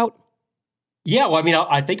should know about? Yeah, well, I mean,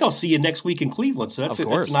 I think I'll see you next week in Cleveland. So that's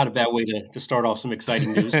not a bad way to start off some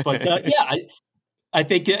exciting news. But I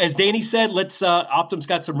think, as Danny said, Optum's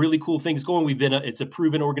got some really cool things going. It's a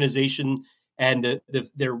proven organization, and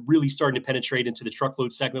they're really starting to penetrate into the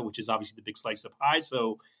truckload segment, which is obviously the big slice of pie.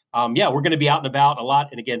 So, we're going to be out and about a lot.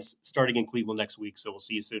 And again, starting in Cleveland next week. So we'll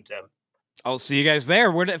see you soon, Tim. I'll see you guys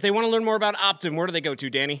there. If they want to learn more about Optum, where do they go to,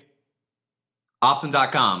 Danny?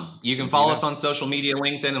 Optum.com. You can follow us on social media,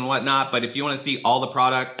 LinkedIn and whatnot. But if you want to see all the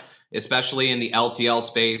products, especially in the LTL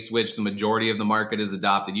space, which the majority of the market is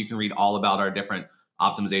adopted, you can read all about our different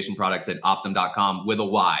optimization products at Optum.com with a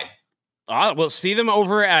Y. We'll see them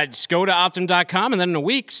over just go to Optum.com, and then in a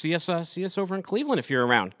week, see us over in Cleveland if you're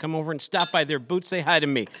around. Come over and stop by their booth, say hi to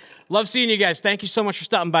me. Love seeing you guys. Thank you so much for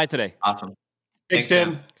stopping by today. Awesome. Thanks,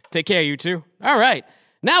 Tim. Take care, you two. All right.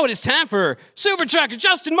 Now it is time for Super Trucker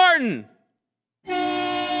Justin Martin.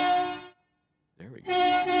 There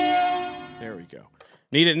we go.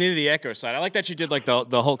 Needed the echo side. I like that you did like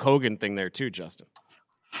the Hulk Hogan thing there too, Justin.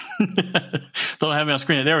 Don't have me on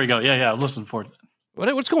screen. There we go. Yeah. I was listening for it.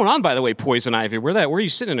 What's going on, by the way, Poison Ivy? Where are you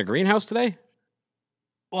sitting in a greenhouse today?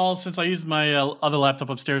 Well, since I used my other laptop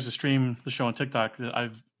upstairs to stream the show on TikTok,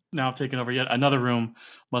 I've now taken over yet another room,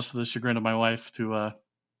 much to the chagrin of my wife, to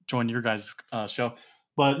join your guys' show.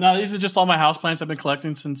 But no, these are just all my houseplants I've been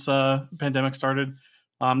collecting since the pandemic started.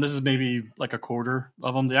 This is maybe like a quarter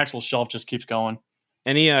of them. The actual shelf just keeps going.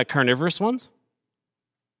 Any carnivorous ones?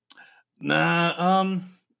 Nah,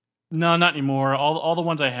 no, not anymore. All the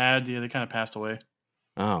ones I had, yeah, they kind of passed away.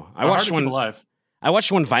 Oh, I watched one alive. I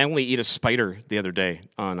watched one violently eat a spider the other day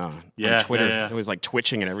on Twitter. Yeah. It was like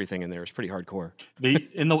twitching and everything in there. It was pretty hardcore.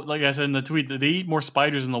 Like I said in the tweet, they eat more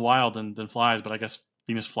spiders in the wild than flies, but I guess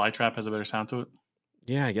Venus flytrap has a better sound to it.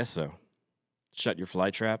 Yeah, I guess so. Shut your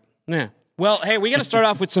fly trap. Yeah. Well, hey, we got to start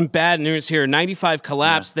off with some bad news here. 95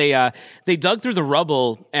 collapsed. Yeah. They dug through the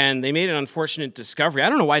rubble and they made an unfortunate discovery. I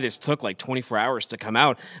don't know why this took like 24 hours to come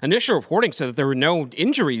out. Initial reporting said that there were no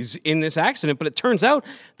injuries in this accident, but it turns out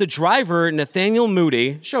the driver, Nathaniel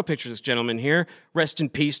Moody, show a picture of this gentleman here. Rest in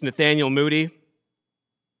peace, Nathaniel Moody.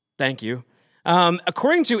 Thank you.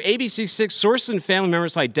 According to ABC6, sources and family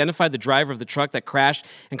members identified the driver of the truck that crashed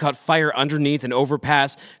and caught fire underneath an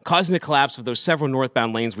overpass, causing the collapse of those several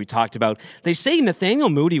northbound lanes we talked about. They say Nathaniel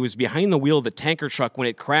Moody was behind the wheel of the tanker truck when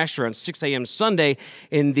it crashed around 6 a.m. Sunday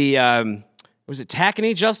in the, was it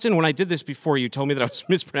Tacony, Justin? When I did this before, you told me that I was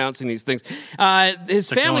mispronouncing these things. His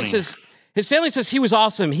family says he was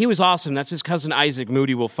awesome. He was awesome. That's his cousin Isaac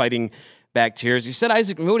Moody while fighting back tears. He said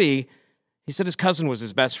he said his cousin was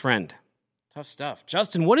his best friend. Tough stuff.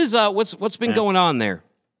 Justin, what's been going on there?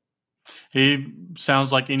 He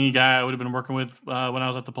sounds like any guy I would have been working with when I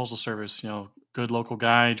was at the Postal Service. Good local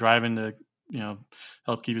guy driving to,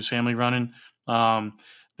 help keep his family running.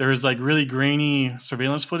 There's like really grainy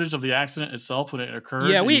surveillance footage of the accident itself when it occurred.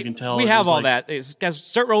 Yeah, you can tell we have all that. Guys,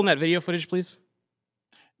 start rolling that video footage, please.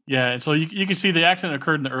 Yeah, and so you can see the accident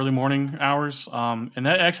occurred in the early morning hours. And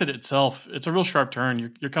that exit itself, it's a real sharp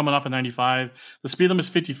turn. You're coming off at 95. The speed limit is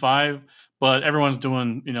 55. But everyone's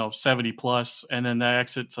doing, 70 plus, and then that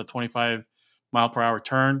exit's a 25 mile per hour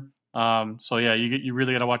turn. So yeah, you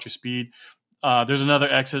really got to watch your speed. There's another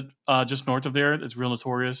exit just north of there. It's real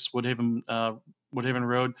notorious, Woodhaven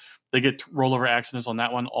Road. They get rollover accidents on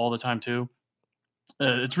that one all the time too.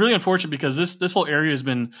 It's really unfortunate because this whole area has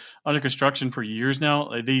been under construction for years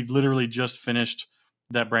now. They literally just finished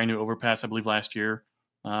that brand new overpass, I believe, last year.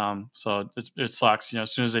 So it sucks.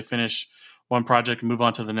 As soon as they finish one project and move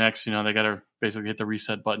on to the next, they got to basically hit the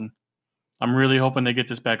reset button. I'm really hoping they get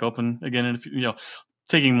this back open again, and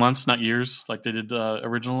taking months, not years, like they did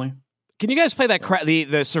originally. Can you guys play that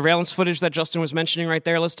the surveillance footage that Justin was mentioning right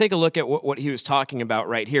there? Let's take a look at what he was talking about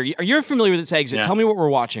right here. Are you familiar with this exit? Yeah. Tell me what we're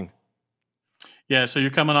watching. Yeah, so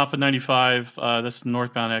you're coming off of 95. That's the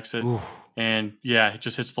northbound exit. Ooh. And yeah, it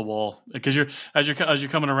just hits the wall because as you're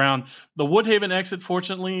coming around the Woodhaven exit.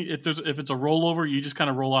 Fortunately, if it's a rollover, you just kind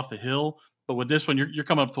of roll off the hill. But with this one, you're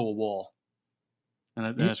coming up to a wall,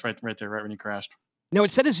 and that's right there, right when you crashed. No,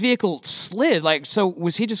 it said his vehicle slid. So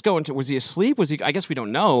was he just was he asleep? Was he? I guess we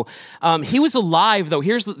don't know. He was alive though.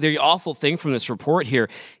 Here's the awful thing from this report here.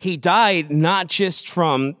 He died not just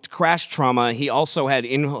from crash trauma. He also had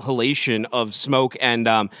inhalation of smoke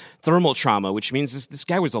and thermal trauma, which means this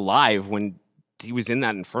guy was alive when he was in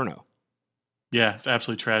that inferno. Yeah, it's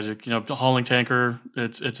absolutely tragic. Hauling tanker,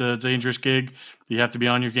 it's a dangerous gig. You have to be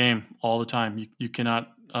on your game all the time. You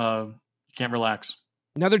cannot, you can't relax.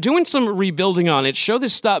 Now they're doing some rebuilding on it. Show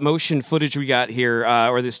this stop motion footage we got here,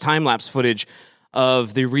 or this time lapse footage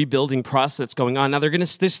of the rebuilding process that's going on. Now they're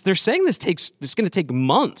saying this going to take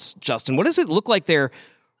months. Justin, what does it look like there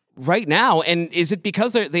right now? And is it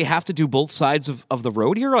because they have to do both sides of the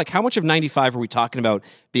road here? Like how much of 95 are we talking about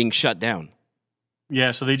being shut down?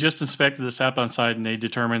 Yeah, so they just inspected the southbound side and they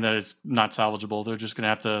determined that it's not salvageable. They're just going to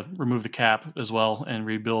have to remove the cap as well and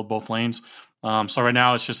rebuild both lanes. So right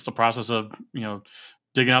now it's just the process of,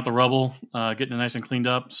 digging out the rubble, getting it nice and cleaned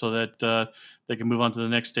up so that they can move on to the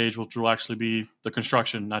next stage, which will actually be the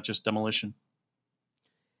construction, not just demolition.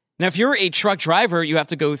 Now, if you're a truck driver, you have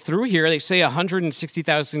to go through here. They say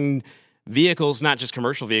 160,000 vehicles, not just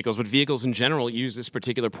commercial vehicles, but vehicles in general, use this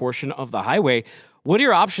particular portion of the highway. What are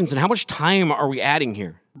your options and how much time are we adding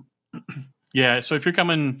here? Yeah, so if you're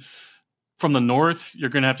coming from the north, you're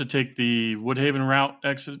going to have to take the Woodhaven route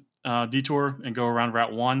exit detour and go around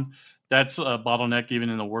Route 1. That's a bottleneck even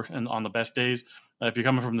on the best days. If you're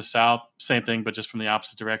coming from the south, same thing, but just from the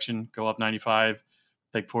opposite direction. Go up 95,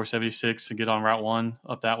 take 476 and get on Route 1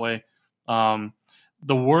 up that way.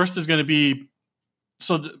 The worst is going to be,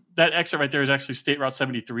 that exit right there is actually State Route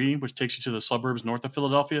 73, which takes you to the suburbs north of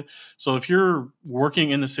Philadelphia. So if you're working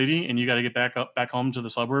in the city and you got to get back home to the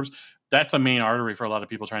suburbs, that's a main artery for a lot of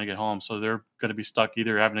people trying to get home. So they're going to be stuck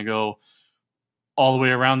either having to go all the way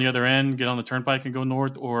around the other end, get on the turnpike and go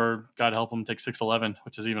north, or God help them, take 611,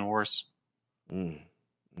 which is even worse. Well,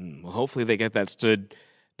 hopefully they get that stood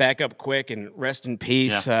back up quick and rest in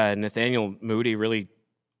peace. Yeah. Nathaniel Moody, really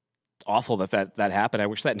awful that happened. I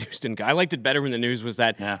wish that news didn't go. I liked it better when the news was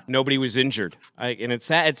that nobody was injured. And it's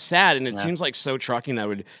sad, and it seems like so trucking that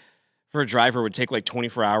would for a driver would take like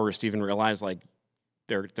 24 hours to even realize like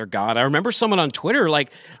they're gone. I remember someone on Twitter,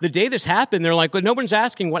 like the day this happened, they're like, well, no one's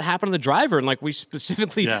asking what happened to the driver. And like we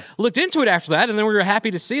specifically looked into it after that. And then we were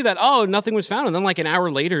happy to see that, oh, nothing was found. And then like an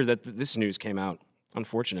hour later that this news came out.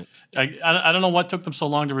 Unfortunate. I don't know what took them so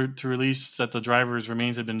long to release that the driver's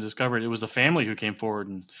remains had been discovered. It was the family who came forward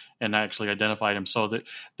and actually identified him. So that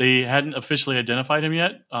they hadn't officially identified him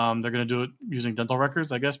yet. They're going to do it using dental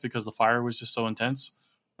records, I guess, because the fire was just so intense.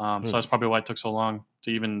 So that's probably why it took so long to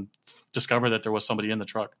even discover that there was somebody in the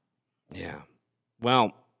truck. Yeah.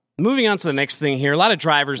 Well, moving on to the next thing here. A lot of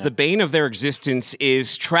drivers, the bane of their existence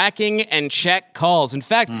is tracking and check calls. In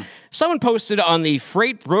fact, someone posted on the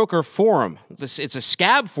Freight Broker forum. It's a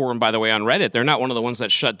scab forum, by the way, on Reddit. They're not one of the ones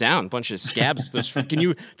that shut down. A bunch of scabs.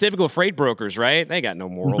 Typical freight brokers, right? They got no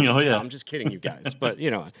morals. Oh, yeah. No, I'm just kidding, you guys. But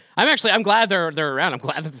I'm glad they're around. I'm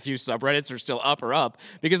glad that the few subreddits are still up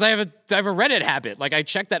because I have a Reddit habit. Like I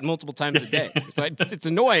check that multiple times a day. So it's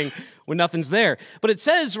annoying when nothing's there. But it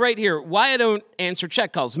says right here why I don't answer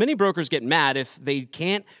check calls. Many brokers get mad if they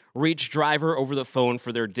can't reach driver over the phone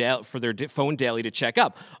for their phone daily to check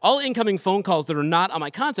up. All incoming phone calls that are not on my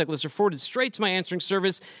contact list are forwarded straight to my answering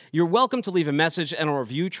service. You're welcome to leave a message and I'll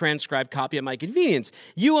review transcribed copy at my convenience.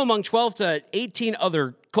 You, among 12 to 18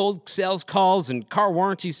 other cold sales calls and car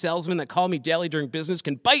warranty salesmen that call me daily during business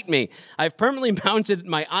can bite me. I've permanently mounted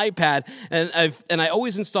my iPad and I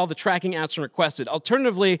always install the tracking apps when requested.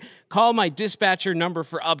 Alternatively, call my dispatcher number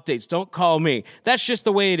for updates. Don't call me. That's just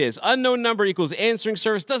the way it is. Unknown number equals answering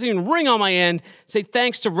service. Doesn't even ring on my end. Say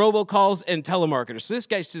thanks to robocalls and telemarketers. So this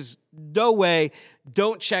guy says, no way.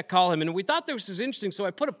 Don't check call him. And we thought this was interesting, so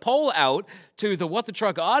I put a poll out to the What the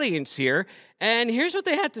Truck audience here, and here's what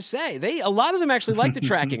they had to say. A lot of them actually like the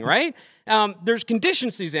tracking, right? There's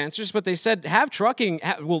conditions to these answers, but they said have trucking.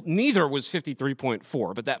 Well, neither was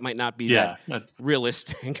 53.4, but that might not be that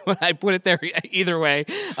realistic. But I put it there either way.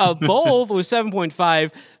 Both was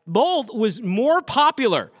 7.5. Both was more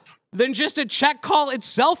popular than just a check call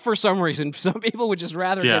itself for some reason. Some people would just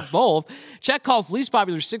rather get both. Check calls least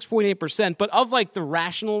popular, 6.8%, but of like the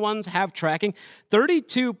rational ones have tracking,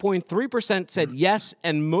 32.3% said yes,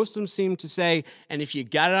 and most of them seem to say, and if you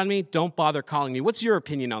got it on me, don't bother calling me. What's your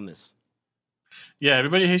opinion on this? Yeah,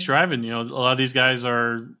 everybody hates driving. A lot of these guys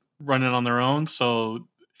are running on their own, so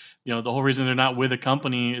the whole reason they're not with a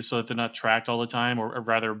company is so that they're not tracked all the time, or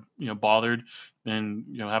rather, bothered than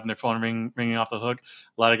having their phone ringing off the hook.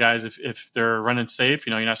 A lot of guys, if they're running safe,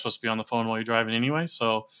 you're not supposed to be on the phone while you're driving anyway.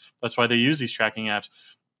 So that's why they use these tracking apps.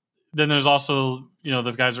 Then there's also,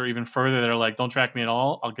 the guys are even further that are like, don't track me at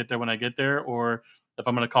all. I'll get there when I get there. Or if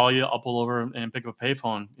I'm going to call you, I'll pull over and pick up a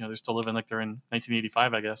payphone. They're still living like they're in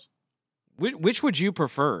 1985, I guess. Which would you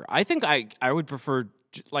prefer? I think I would prefer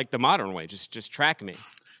like the modern way. Just track me.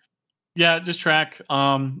 Yeah, just track.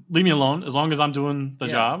 Leave me alone. As long as I'm doing the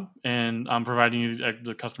job and I'm providing you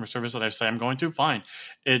the customer service that I say I'm going to, fine.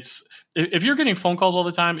 If you're getting phone calls all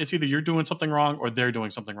the time, it's either you're doing something wrong or they're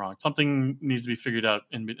doing something wrong. Something needs to be figured out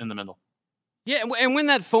in the middle. Yeah, and when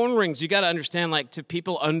that phone rings, you got to understand, like, to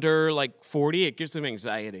people under like 40, it gives them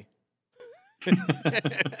anxiety.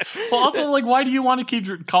 Well, also, like, why do you want to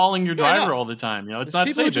keep calling your driver all the time? It's not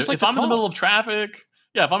safe. If I'm in the middle of traffic.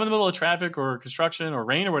 Yeah, if I'm in the middle of traffic or construction or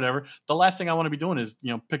rain or whatever, the last thing I want to be doing is,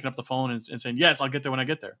 picking up the phone and saying, yes, I'll get there when I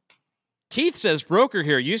get there. Keith says, broker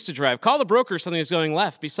here used to drive. Call the broker if something is going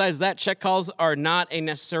left. Besides that, check calls are not a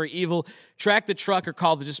necessary evil. Track the truck or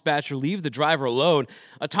call the dispatcher. Leave the driver alone.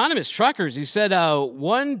 Autonomous truckers, he said,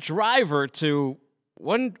 one driver to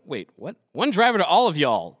all of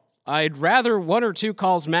y'all. I'd rather 1 or 2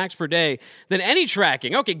 calls max per day than any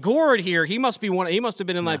tracking. Okay, Gord here, he must have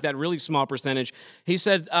been in like that really small percentage. He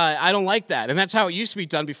said, I don't like that. And that's how it used to be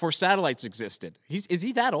done before satellites existed. Is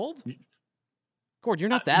he that old? Gord, you're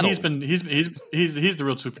not that old. He's the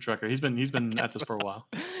real super trucker. He's been at this for a while.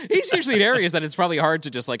 He's usually in areas that it's probably hard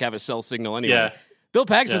to just like have a cell signal anyway. Yeah. Bill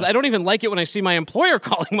Pack says, I don't even like it when I see my employer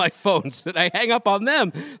calling my phones and I hang up on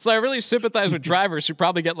them. So I really sympathize with drivers who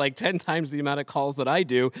probably get like 10 times the amount of calls that I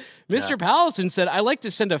do. Mr. Pallison said, I like to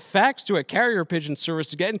send a fax to a carrier pigeon service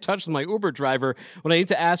to get in touch with my Uber driver when I need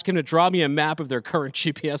to ask him to draw me a map of their current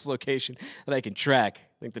GPS location that I can track.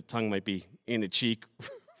 I think the tongue might be in the cheek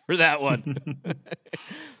for that one.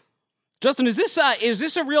 Justin, is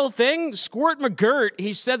this a real thing? Squirt McGirt,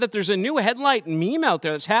 he said that there's a new headlight meme out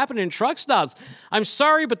there that's happening in truck stops. I'm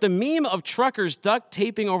sorry, but the meme of truckers duct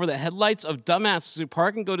taping over the headlights of dumbasses who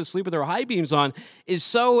park and go to sleep with their high beams on is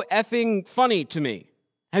so effing funny to me.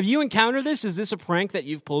 Have you encountered this? Is this a prank that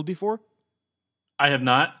you've pulled before? I have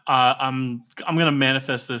not. I'm going to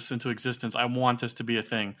manifest this into existence. I want this to be a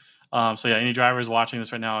thing. So yeah, any drivers watching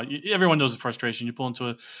this right now, everyone knows the frustration. You pull into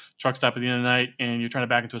a truck stop at the end of the night and you're trying to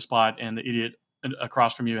back into a spot and the idiot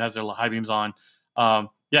across from you has their high beams on.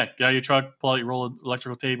 Yeah, get out of your truck, pull out your roll of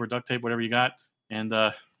electrical tape or duct tape, whatever you got, and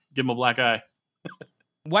give them a black eye.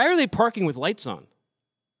 Why are they parking with lights on?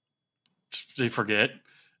 They forget.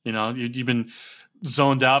 You've been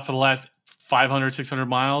zoned out for the last 500, 600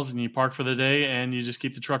 miles, and you park for the day, and you just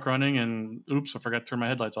keep the truck running, and oops, I forgot to turn my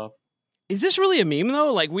headlights off. Is this really a meme,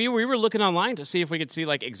 though? Like, we were looking online to see if we could see,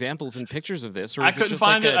 like, examples and pictures of this. Or I couldn't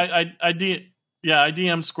find it. I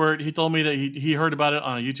DM'd Squirt. He told me that he heard about it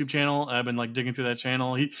on a YouTube channel. I've been, like, digging through that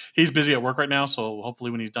channel. He's busy at work right now, so hopefully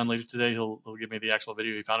when he's done later today, he'll give me the actual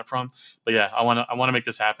video he found it from. But, yeah, I want to make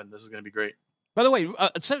this happen. This is going to be great. By the way,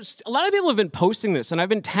 so a lot of people have been posting this, and I've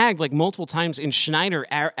been tagged, like, multiple times in Schneider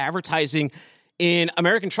advertising in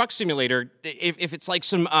American Truck Simulator if it's, like,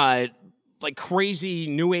 some... like crazy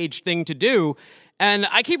new age thing to do. And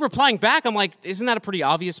I keep replying back. I'm like, isn't that a pretty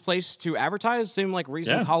obvious place to advertise? Same like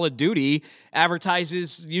reason Call of Duty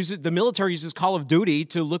the military uses Call of Duty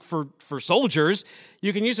to look for soldiers.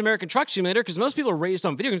 You can use American Truck Simulator because most people are raised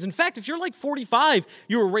on video games. In fact, if you're like 45,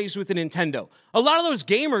 you were raised with a Nintendo. A lot of those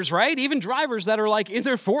gamers, right? Even drivers that are like in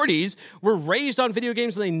their 40s were raised on video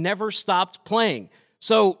games and they never stopped playing.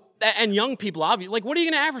 So, and young people, obviously, like, what are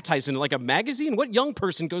you going to advertise in? Like a magazine? What young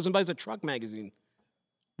person goes and buys a truck magazine?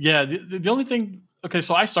 Yeah, the only thing... Okay,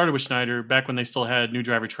 so I started with Schneider back when they still had new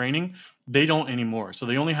driver training. They don't anymore. So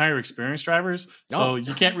they only hire experienced drivers. So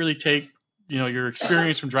you can't really take, your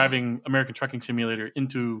experience from driving American Trucking Simulator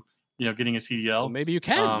into, getting a CDL. Well, maybe you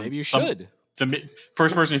can. Maybe you should.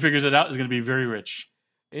 First person who figures it out is going to be very rich.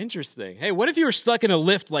 Interesting. Hey, what if you were stuck in a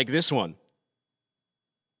lift like this one?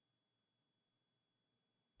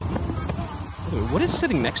 What is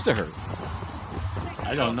sitting next to her?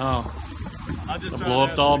 I don't know. A blow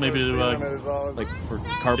up doll, maybe to like for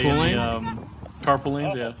carpool lane. Carpool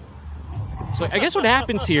lanes, yeah. So I guess what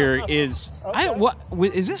happens here is,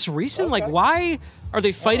 is this recent? Like, why are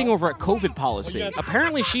they fighting over a COVID policy?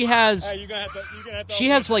 Apparently, she has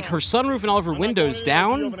like her sunroof and all of her windows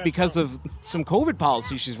down because of some COVID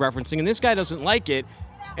policy she's referencing, and this guy doesn't like it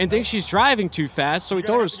and thinks she's driving too fast. So he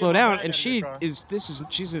told her to slow down, and she's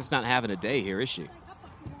just not having a day here, is she?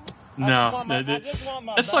 No,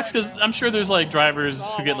 it sucks because I'm sure there's like drivers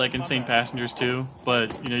who get like insane passengers too.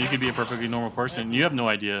 But you could be a perfectly normal person. You have no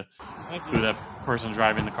idea who that person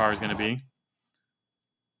driving the car is going to be.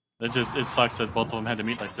 It sucks that both of them had to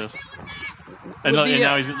meet like this. And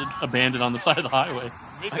now he's abandoned on the side of the highway.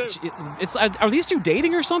 Are these two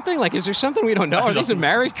dating or something? Like, is there something we don't know? Are these a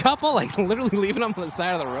married couple? Like, literally leaving them on the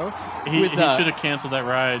side of the road? He should have canceled that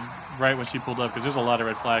ride right when she pulled up because there's a lot of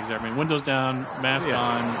red flags there. I mean, windows down, mask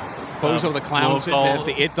on. Bozo the clown sitting at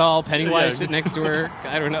the It doll, Pennywise sitting next to her.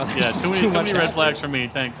 I don't know. Yeah, too many red flags for me.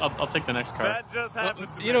 Thanks. I'll take the next car. That just happened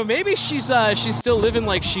to me. Maybe she's still living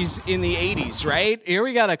like she's in the 80s, right? Here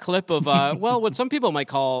we got a clip of, what some people might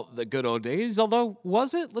call the good old days, although,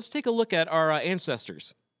 was it? Let's take a look at our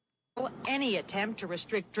ancestors. Any attempt to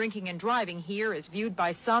restrict drinking and driving here is viewed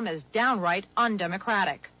by some as downright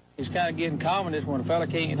undemocratic. It's kind of getting common when a fella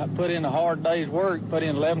can't put in a hard day's work, put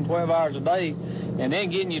in 11, 12 hours a day, and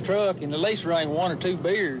then get in your truck and at least drink 1 or 2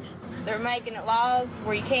 beers. They're making it laws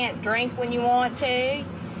where you can't drink when you want to.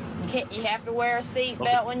 You have to wear a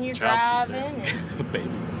seatbelt when you're driving.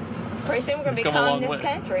 Baby. Pretty soon we're going to be communist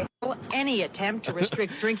country. Any attempt to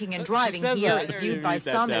restrict drinking and driving here is viewed by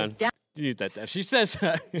some as downright. You need that. She says,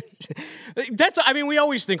 we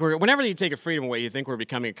always think whenever you take a freedom away, you think we're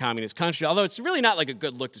becoming a communist country. Although it's really not like a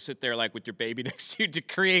good look to sit there like with your baby next to you,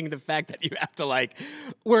 decreeing the fact that you have to like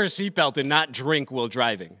wear a seatbelt and not drink while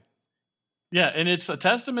driving. Yeah, and it's a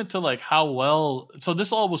testament to like how well. So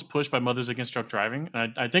this all was pushed by Mothers Against Drunk Driving,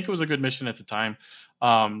 and I think it was a good mission at the time.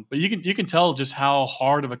 But you can tell just how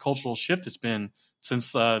hard of a cultural shift it's been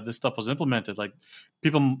since this stuff was implemented. Like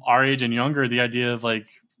people our age and younger, the idea of like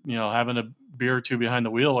having a beer or two behind the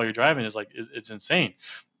wheel while you're driving is like it's insane.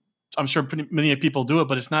 I'm sure many people do it,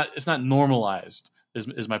 but it's not normalized.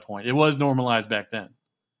 Is my point. It was normalized back then.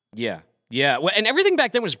 Yeah. Yeah, well, and everything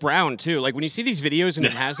back then was brown too. Like when you see these videos and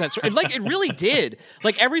it has that, it really did.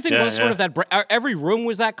 Like everything was sort of that. Every room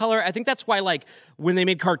was that color. I think that's why, like when they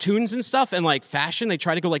made cartoons and stuff and like fashion, they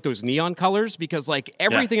try to go like those neon colors because like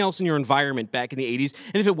everything else in your environment back in the 80s,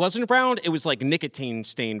 and if it wasn't brown, it was like nicotine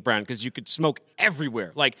stained brown because you could smoke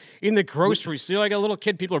everywhere. Like in the grocery store, like a little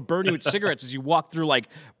kid, people are burning you with cigarettes as you walk through like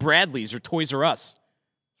Bradley's or Toys R Us.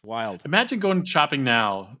 Wild. Imagine going shopping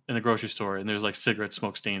now in the grocery store and there's like cigarette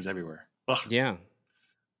smoke stains everywhere. Ugh. Yeah.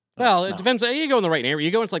 Well, it depends. You go in the right area.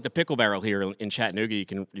 You go into like the Pickle Barrel here in Chattanooga, you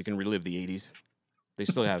can relive the 80s. They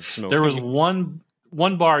still have smoke. There was one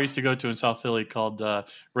bar I used to go to in South Philly called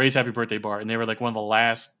Ray's Happy Birthday Bar, and they were like one of the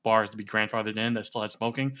last bars to be grandfathered in that still had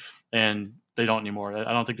smoking, and they don't anymore.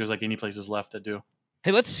 I don't think there's like any places left that do.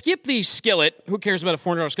 Hey, let's skip the skillet. Who cares about a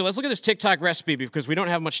 $400 skillet? Let's look at this TikTok recipe because we don't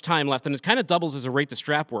have much time left, and it kind of doubles as a rate to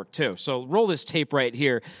strap work, too. So roll this tape right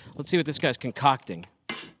here. Let's see what this guy's concocting.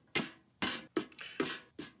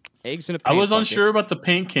 Eggs in a paint I was bucket. unsure about the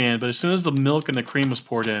paint can, but as soon as the milk and the cream was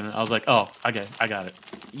poured in, I was like, oh, I got it.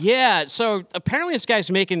 Yeah, so apparently this guy's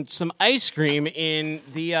making some ice cream in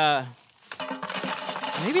the,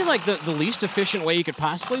 maybe like the least efficient way you could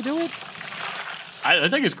possibly do it. I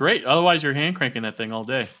think it's great. Otherwise, you're hand cranking that thing all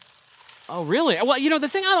day. Oh, really? Well, the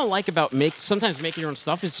thing I don't like about sometimes making your own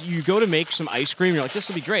stuff is you go to make some ice cream, you're like, this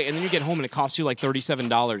will be great, and then you get home and it costs you like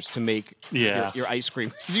 $37 to make your ice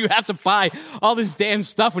cream. Because you have to buy all this damn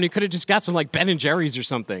stuff when you could have just got some like Ben & Jerry's or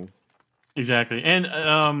something. Exactly. And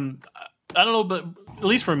I don't know, but at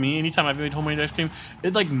least for me, anytime I've made homemade ice cream,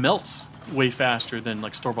 it like melts way faster than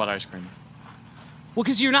like store-bought ice cream. Well,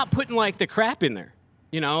 because you're not putting like the crap in there.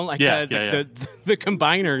 The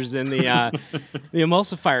combiners and the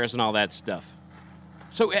emulsifiers and all that stuff.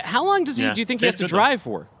 So how long do you think he has to drive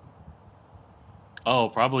for? Oh,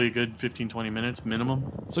 probably a good 15, 20 minutes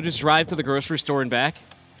minimum. So just drive to the grocery store and back?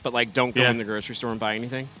 But like don't go in the grocery store and buy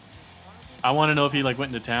anything? I want to know if he like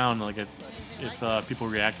went into town, like if people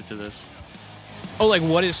reacted to this. Oh, like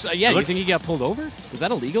what is... you think he got pulled over? Is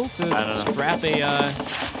that illegal to strap a...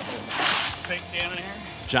 Fake down in here?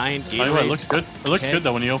 Giant Gatorade? Tell you what, it looks good. It looks good,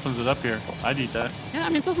 though, when he opens it up here. I'd eat that. Yeah, I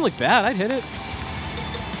mean, it doesn't look bad. I'd hit it.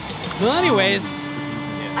 Well, anyways...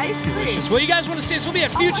 Ice cream. Well, you guys want to see this? We'll be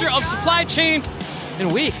at Future of Supply Chain in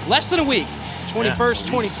a week. Less than a week. 21st,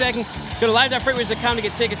 22nd. Go to live.freightways.com to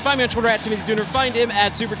get tickets. Find me on Twitter at Timothy Dooner. Find him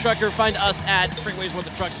at Super Trucker. Find us at Freightways What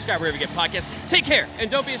the Truck. Subscribe wherever you get podcasts. Take care, and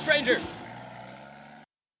don't be a stranger.